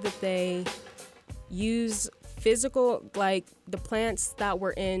 I love that they use physical, like the plants that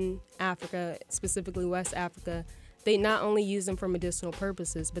were in Africa, specifically West Africa. They not only use them for medicinal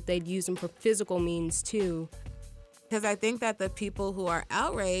purposes, but they'd use them for physical means too. Because I think that the people who are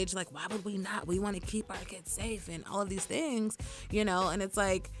outraged, like, why would we not? We want to keep our kids safe and all of these things, you know? And it's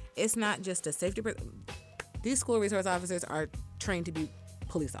like, it's not just a safety. These school resource officers are trained to be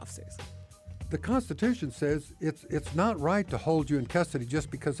police officers. The Constitution says it's not right to hold you in custody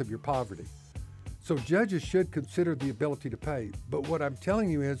just because of your poverty. So judges should consider the ability to pay. But what I'm telling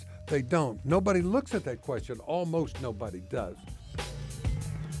you is they don't. Nobody looks at that question. Almost nobody does.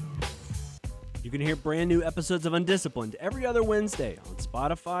 You can hear brand new episodes of Undisciplined every other Wednesday on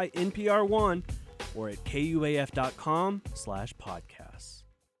Spotify, NPR One, or at kuaf.com/podcasts.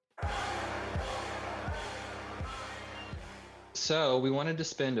 So we wanted to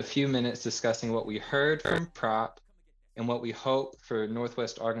spend a few minutes discussing what we heard from Prop and what we hope for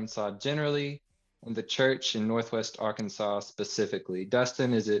Northwest Arkansas generally and the church in Northwest Arkansas specifically.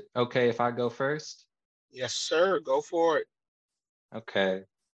 Dustin, is it okay if I go first? Yes, sir. Go for it. Okay.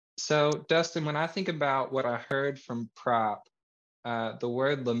 So Dustin, when I think about what I heard from Prop, the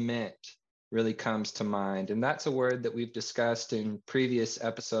word lament really comes to mind. And that's a word that we've discussed in previous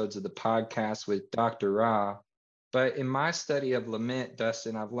episodes of the podcast with Dr. Ra. But in my study of lament,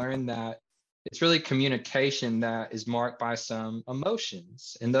 Dustin, I've learned that it's really communication that is marked by some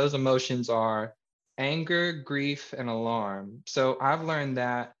emotions. And those emotions are anger, grief, and alarm. So I've learned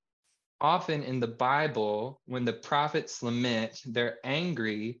that often in the Bible, when the prophets lament, they're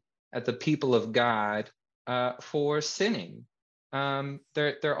angry at the people of God for sinning.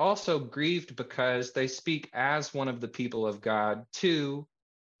 They're also grieved because they speak as one of the people of God to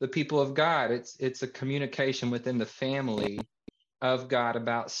the people of God. It's a communication within the family of God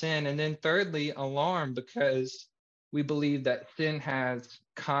about sin. And then thirdly, alarm, because we believe that sin has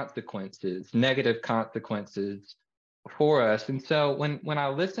consequences, negative consequences for us. And so when I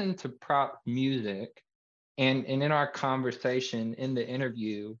listen to prop music and in our conversation in the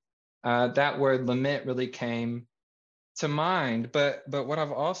interview, that word lament really came to mind. But what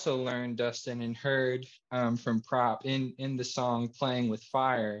I've also learned, Dustin, and heard from Prop in the song "Playing with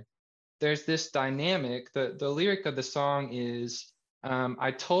Fire," there's this dynamic. The lyric of the song is,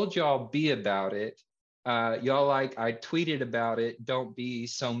 "I told y'all be about it. Y'all like I tweeted about it. Don't be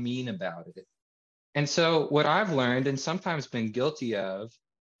so mean about it." And so what I've learned and sometimes been guilty of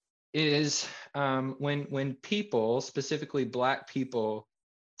is when people, specifically Black people,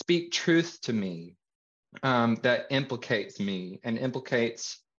 speak truth to me, that implicates me and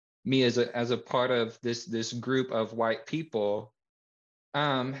implicates me as a part of this group of white people,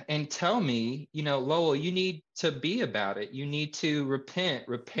 and tell me, Lowell, you need to be about it. You need to repent,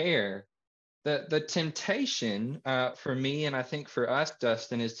 repair. The temptation for me, and I think for us,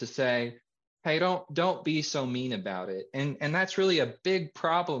 Dustin, is to say, hey, don't be so mean about it. And that's really a big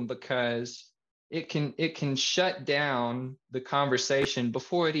problem, because it can shut down the conversation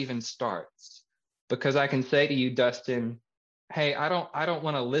before it even starts. Because I can say to you, Dustin, hey, I don't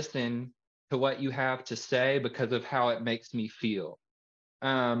want to listen to what you have to say because of how it makes me feel.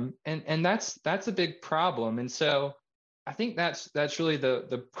 And that's a big problem. And so I think that's really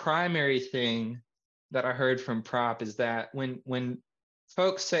the primary thing that I heard from Prop, is that when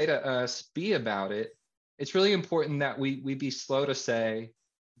folks say to us, be about it, it's really important that we be slow to say,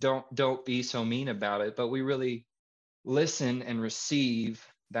 don't be so mean about it, but we really listen and receive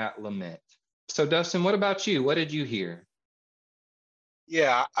that lament. So Dustin, what about you? What did you hear?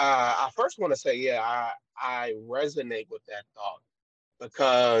 Yeah, I first want to say, yeah, I resonate with that thought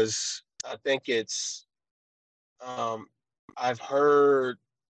because I think it's, um, I've heard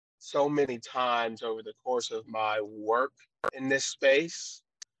so many times over the course of my work in this space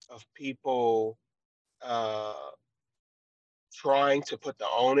of people uh, trying to put the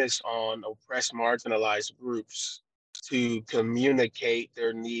onus on oppressed, marginalized groups to communicate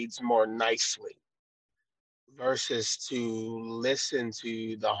their needs more nicely versus to listen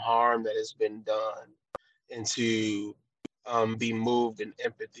to the harm that has been done and to be moved in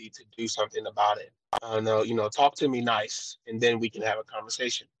empathy to do something about it. No, talk to me nice, and then we can have a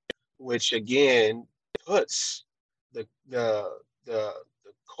conversation. Which again puts the the the,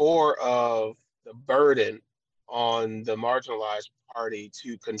 the core of the burden on the marginalized party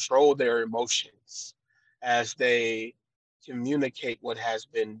to control their emotions as they communicate what has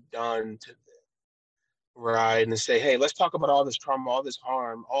been done to them, right? And say, hey, let's talk about all this trauma, all this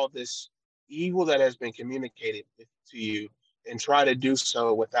harm, all this evil that has been communicated to you, and try to do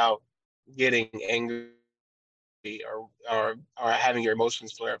so without getting angry or having your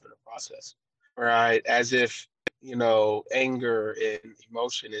emotions flare up in the process, right? As if anger and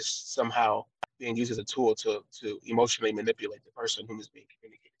emotion is somehow being used as a tool to emotionally manipulate the person whom is being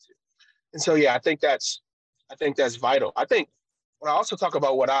communicated to. And so, yeah, I think that's vital. I think when I also talk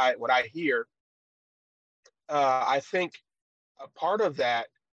about what I hear, I think a part of that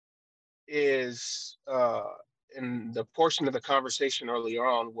is in the portion of the conversation earlier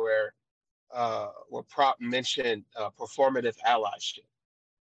on where Prop mentioned performative allyship,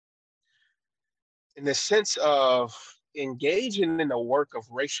 in the sense of engaging in the work of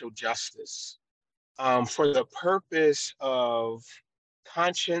racial justice for the purpose of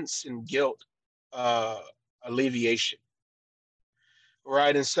conscience and guilt uh, alleviation,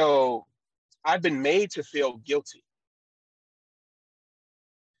 right? And so I've been made to feel guilty.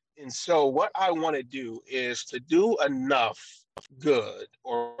 And so what I want to do is to do enough good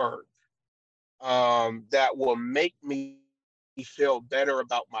or work that will make me feel better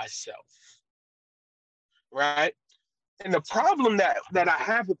about myself, right? And the problem that I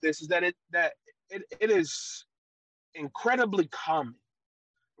have with this is that it is incredibly common,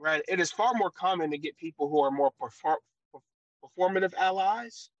 right? It is far more common to get people who are more performative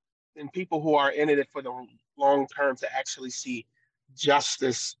allies than people who are in it for the long term to actually see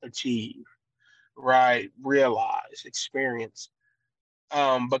justice achieved, right? Realized, experienced,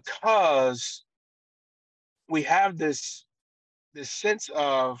 because we have this sense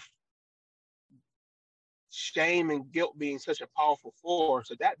of shame and guilt being such a powerful force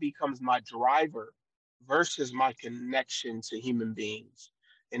that that becomes my driver versus my connection to human beings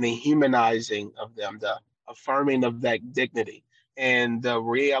and the humanizing of them, the affirming of that dignity, and the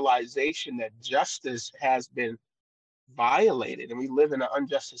realization that justice has been violated and we live in an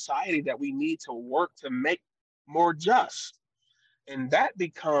unjust society that we need to work to make more just. And that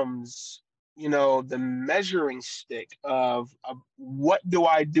becomes, the measuring stick of what do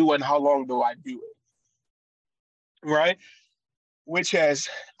I do and how long do I do it, right? Which has,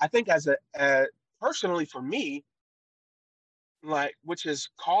 I think, personally for me, like, which has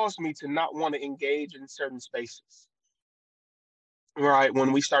caused me to not want to engage in certain spaces, right?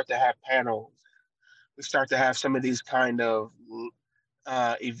 When we start to have panels, we start to have some of these kind of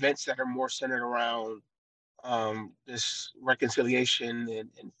events that are more centered around this reconciliation and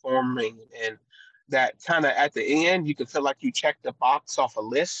informing, and that kind of at the end, you can feel like you check the box off a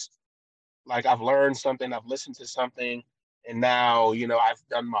list. Like, I've learned something, I've listened to something, and now, I've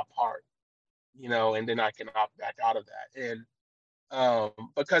done my part, and then I can opt back out of that. And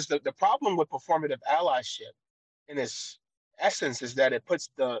because the problem with performative allyship in its essence is that it puts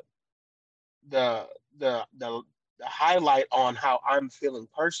the the the, the highlight on how I'm feeling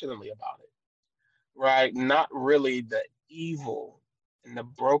personally about it, right? Not really the evil and the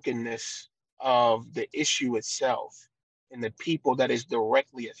brokenness of the issue itself and the people that is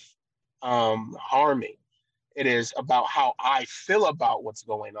directly harming. It is about how I feel about what's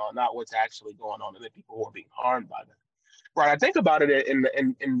going on, not what's actually going on, and the people who are being harmed by that. Right? I think about it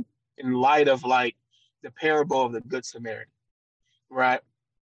in light of, like, the parable of the Good Samaritan. Right?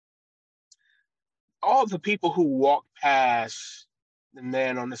 All the people who walk past the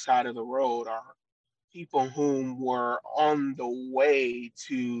man on the side of the road are people whom were on the way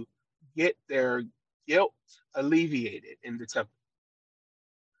to get their guilt alleviated in the temple.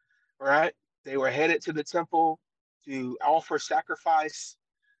 Right? They were headed to the temple to offer sacrifice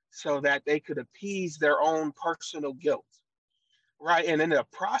so that they could appease their own personal guilt. Right? And in the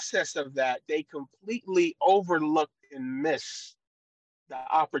process of that, they completely overlooked and missed the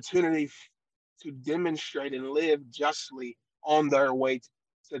opportunity to demonstrate and live justly on their way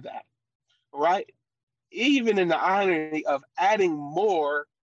to that. Right? Even in the irony of adding more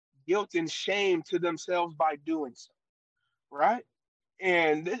guilt and shame to themselves by doing so. Right?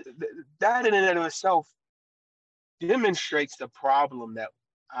 And that in and of itself demonstrates the problem that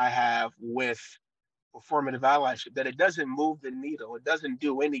I have with performative allyship, that it doesn't move the needle. It doesn't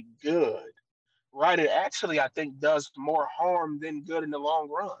do any good, right? It actually, I think, does more harm than good in the long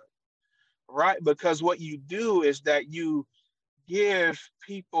run, right? Because what you do is that you give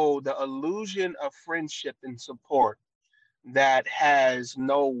people the illusion of friendship and support that has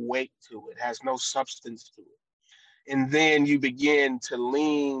no weight to it, has no substance to it. And then you begin to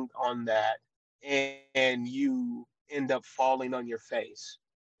lean on that, and you end up falling on your face.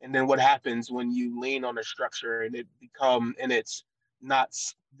 And then what happens when you lean on a structure and it's not,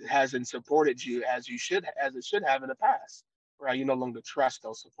 hasn't supported you as it should have in the past, right? You no longer trust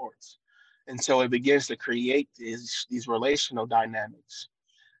those supports. And so it begins to create these relational dynamics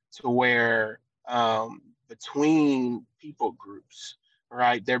to where, between people groups,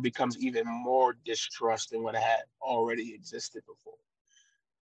 right, there becomes even more distrust than what had already existed before.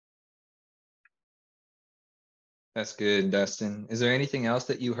 That's good, Dustin. Is there anything else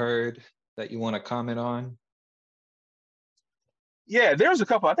that you heard that you want to comment on? Yeah, there's a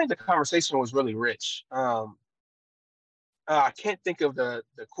couple. I think the conversation was really rich. I can't think of the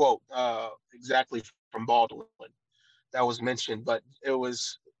quote exactly from Baldwin that was mentioned, but it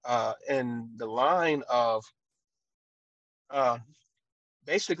was in the line of uh,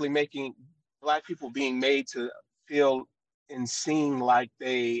 basically making Black people being made to feel and seem like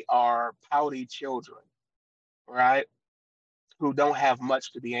they are pouty children, right? Who don't have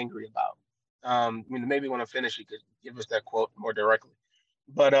much to be angry about. Maybe when I finish, you could give us that quote more directly.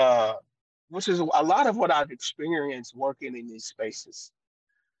 But which is a lot of what I've experienced working in these spaces,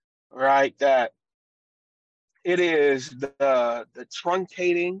 right? That it is the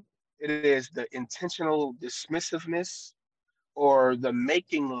truncating, it is the intentional dismissiveness, or the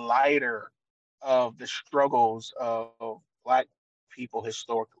making lighter of the struggles of Black people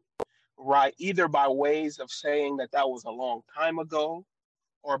historically, right? Either by ways of saying that that was a long time ago,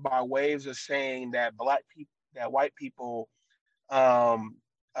 or by ways of saying that Black people, that white people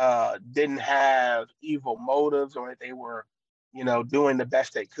didn't have evil motives, or that they were doing the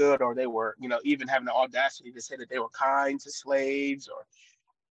best they could, or they were, even having the audacity to say that they were kind to slaves, or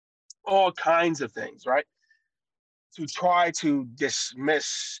all kinds of things, right? To try to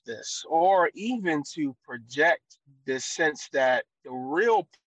dismiss this, or even to project this sense that the real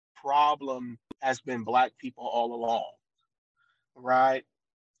problem has been Black people all along, right?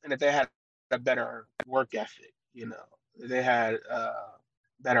 And that they had a better work ethic, they had a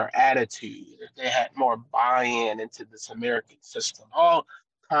better attitude, they had more buy-in into this American system, all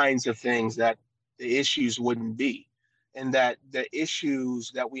kinds of things that the issues wouldn't be. And that the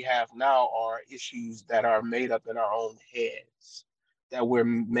issues that we have now are issues that are made up in our own heads, that we're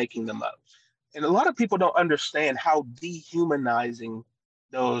making them up. And a lot of people don't understand how dehumanizing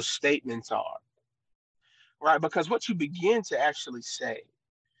those statements are, right? Because what you begin to actually say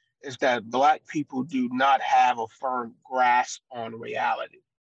is that Black people do not have a firm grasp on reality,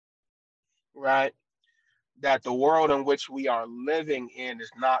 right? That the world in which we are living in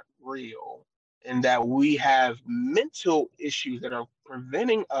is not real, and that we have mental issues that are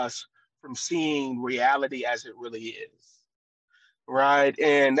preventing us from seeing reality as it really is, right?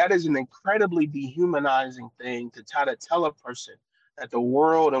 And that is an incredibly dehumanizing thing to try to tell a person that the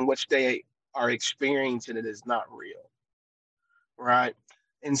world in which they are experiencing it is not real, right?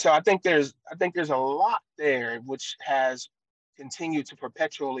 And so I think there's a lot there which has continued to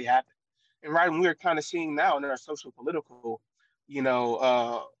perpetually happen, and right, and we're kind of seeing now in our social political, you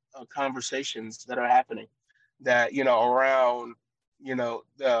know, conversations that are happening, that around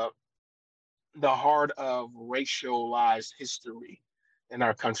the heart of racialized history in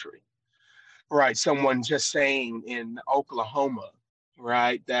our country, right? Someone just saying in Oklahoma,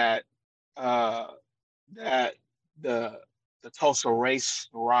 right, that uh, that the the Tulsa race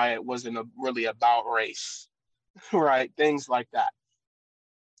riot wasn't really about race, right? Things like that,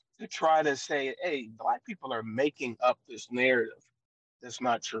 to try to say, hey, Black people are making up this narrative that's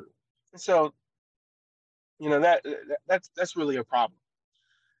not true. And so, that's really a problem.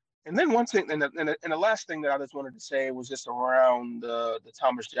 And then one thing, and the last thing that I just wanted to say was just around the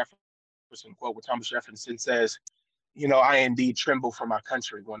Thomas Jefferson quote, where Thomas Jefferson says, I indeed tremble for my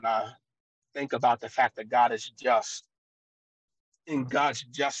country when I think about the fact that God is just, and God's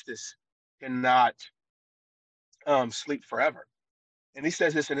justice cannot sleep forever. And he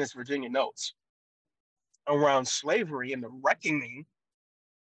says this in his Virginia notes around slavery and the reckoning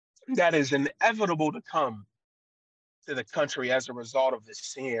that is inevitable to come to the country as a result of the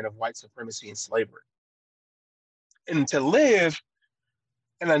sin of white supremacy and slavery. And to live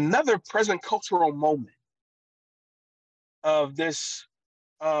in another present cultural moment of this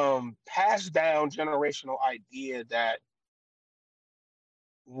passed down generational idea that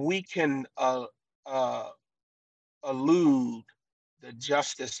we can elude the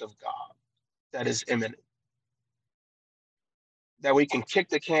justice of God that is imminent, that we can kick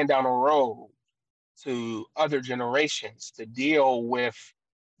the can down the road to other generations to deal with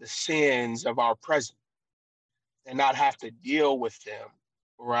the sins of our present and not have to deal with them,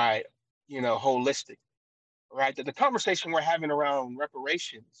 right? Holistic, right? That the conversation we're having around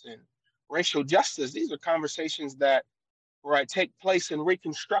reparations and racial justice, these are conversations that, right, take place in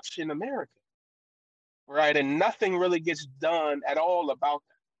Reconstruction America, right? And nothing really gets done at all about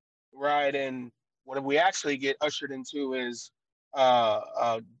that, right? And what we actually get ushered into is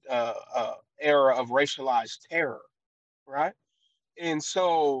era of racialized terror, right? And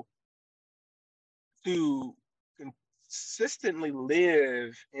so to consistently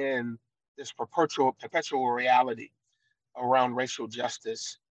live in this perpetual reality around racial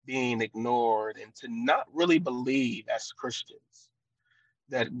justice being ignored, and to not really believe as Christians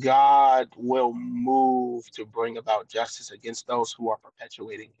that God will move to bring about justice against those who are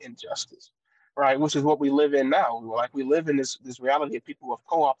perpetuating injustice, right? Which is what we live in now. Like, we live in this reality of people who have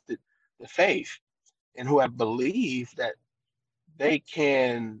co-opted the faith and who have believed that they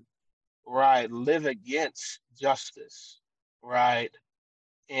can, right, live against justice, right,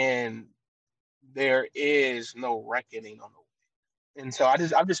 and there is no reckoning on the way. And so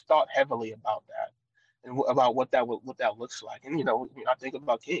I've just thought heavily about that, and about what that looks like. And I think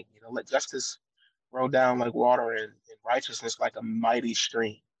about King. Let justice roll down like water, and righteousness like a mighty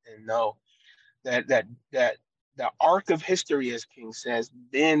stream. And know that the arc of history, as King says,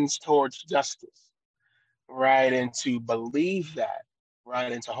 bends towards justice, right? And to believe that,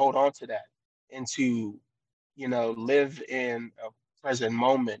 right, and to hold on to that, and to live in a present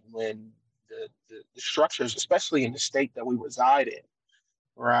moment when the structures, especially in the state that we reside in,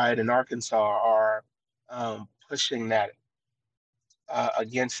 right, in Arkansas, are pushing that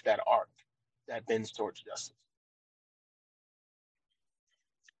against that arc that bends towards justice.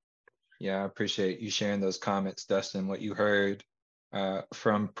 Yeah, I appreciate you sharing those comments, Dustin, what you heard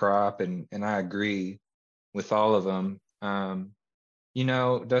from Prop, and I agree with all of them.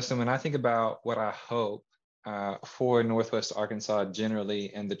 Dustin, when I think about what I hope for Northwest Arkansas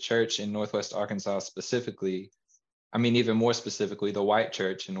generally and the church in Northwest Arkansas specifically, I mean, even more specifically, the white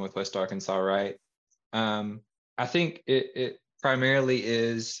church in Northwest Arkansas, right? I think it primarily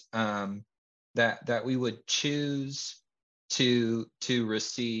is that we would choose to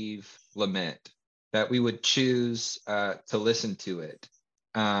receive lament, that we would choose to listen to it,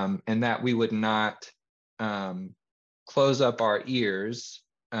 and that we would not close up our ears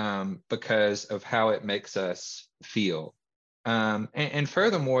because of how it makes us feel. And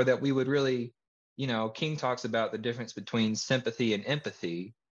furthermore, that we would really, King talks about the difference between sympathy and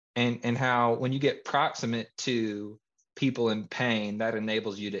empathy, and how when you get proximate to people in pain, that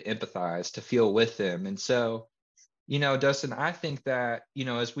enables you to empathize, to feel with them. And so, Dustin, I think that,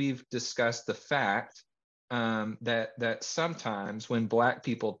 as we've discussed the fact that sometimes when Black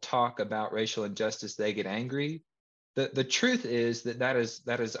people talk about racial injustice, they get angry. The truth is that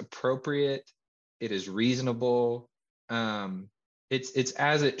is appropriate. It is reasonable. It's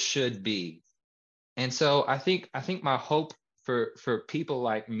as it should be. And so I think my hope for people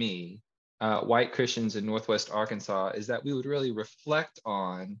like me, white Christians in Northwest Arkansas, is that we would really reflect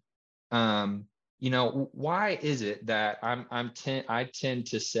on, why is it that I tend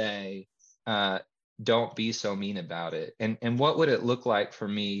to say, don't be so mean about it, and what would it look like for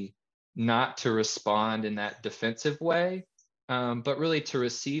me not to respond in that defensive way, but really to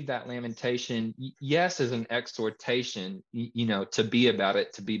receive that lamentation, yes, as an exhortation, to be about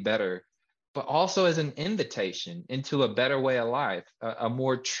it, to be better, but also as an invitation into a better way of life, a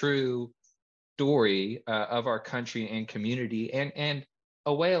more true story of our country and community, and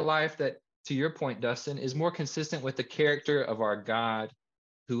a way of life that, to your point, Dustin, is more consistent with the character of our God,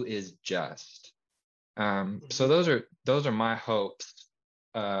 who is just. So those are my hopes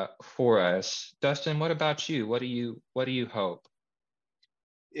for us. Dustin, what about you? What do you hope?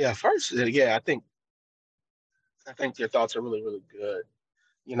 Yeah, first, yeah, I think your thoughts are really, really good.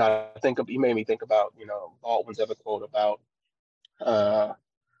 You made me think about, Baldwin's other quote about, uh,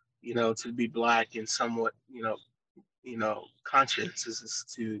 to be Black and somewhat, conscience is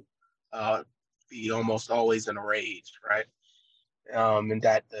to uh, be almost always in a rage, right? And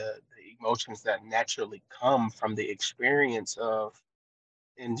that the emotions that naturally come from the experience of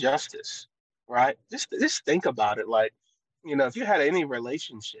injustice, right? Just think about it. Like, if you had any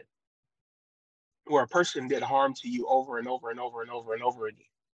relationship where a person did harm to you over and over and over and over and over again,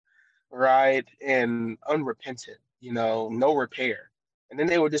 right? And unrepentant, no repair. And then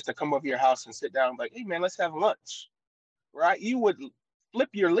they were just to come over your house and sit down, like, hey man, let's have lunch, right? You would flip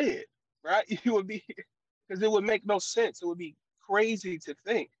your lid, right? You would be, because it would make no sense. It would be crazy to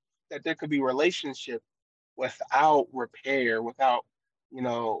think that there could be relationship without repair, without,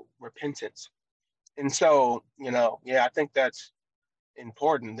 repentance. And so, yeah, I think that's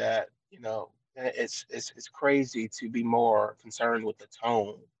important, that, it's crazy to be more concerned with the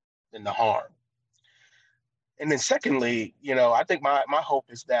tone than the harm. And then secondly, I think my hope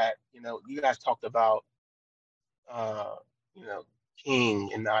is that, you guys talked about, uh, you know,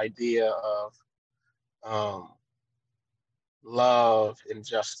 King and the idea of um, love and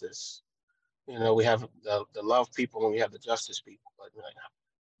justice. We have the love people and we have the justice people, but like,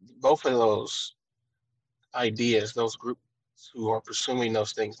 both of those ideas, those groups who are pursuing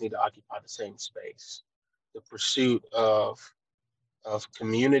those things need to occupy the same space. The pursuit of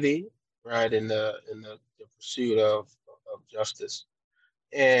community, right, and the pursuit of justice,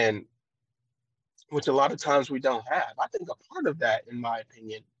 and which a lot of times we don't have. I think a part of that, in my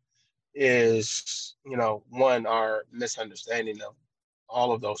opinion, is, one, our misunderstanding of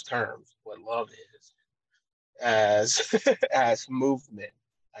all of those terms, what love is, as as movement,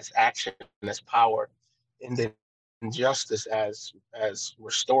 as action, as power, and then justice as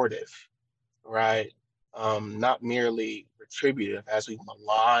restorative, right? Not merely retributive, as we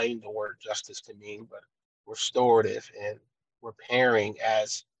malign the word justice to mean, but restorative and repairing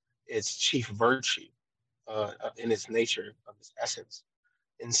as its chief virtue, in its nature, of its essence.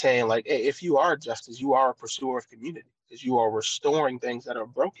 And saying, like, hey, if you are justice, you are a pursuer of community, because you are restoring things that are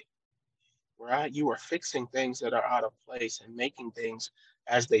broken, right? You are fixing things that are out of place and making things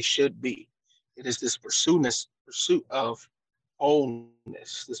as they should be. It is this pursuit of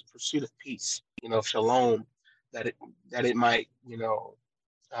wholeness, this pursuit of peace, of shalom, that it might,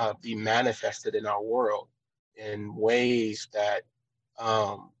 be manifested in our world in ways that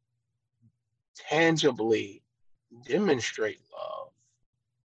um, tangibly demonstrate love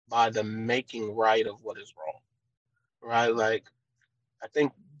by the making right of what is wrong, right? Like, I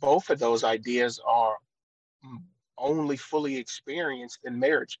think both of those ideas are only fully experienced in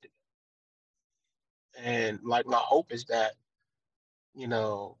marriage together. And like my hope is that, you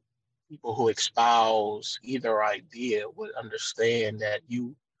know, people who espouse either idea would understand that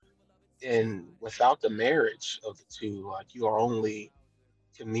you, in without the marriage of the two, like you are only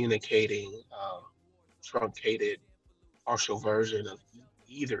communicating truncated partial version of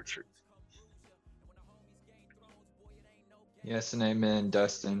either truth. Yes and amen,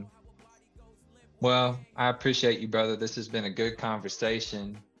 Dustin. Well, I appreciate you, brother. This has been a good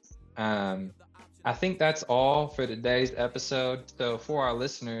conversation. I think that's all for today's episode. So for our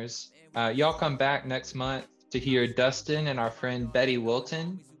listeners, y'all come back next month to hear Dustin and our friend Betty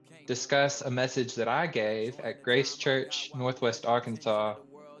Wilton discuss a message that I gave at Grace Church, Northwest Arkansas,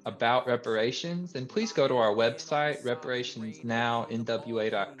 about reparations. And please go to our website,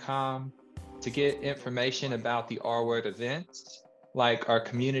 reparationsnownwa.com, to get information about the R Word events, like our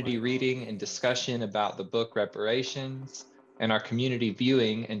community reading and discussion about the book Reparations, and our community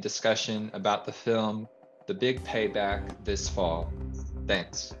viewing and discussion about the film The Big Payback this fall.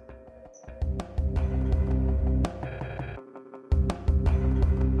 Thanks.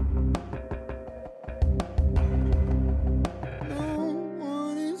 No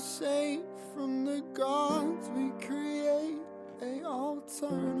one is safe from the gods we create. They all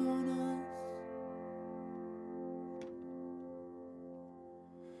turn on us.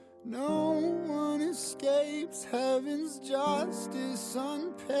 No one escapes heaven's justice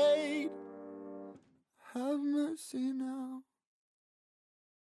unpaid. Have mercy now.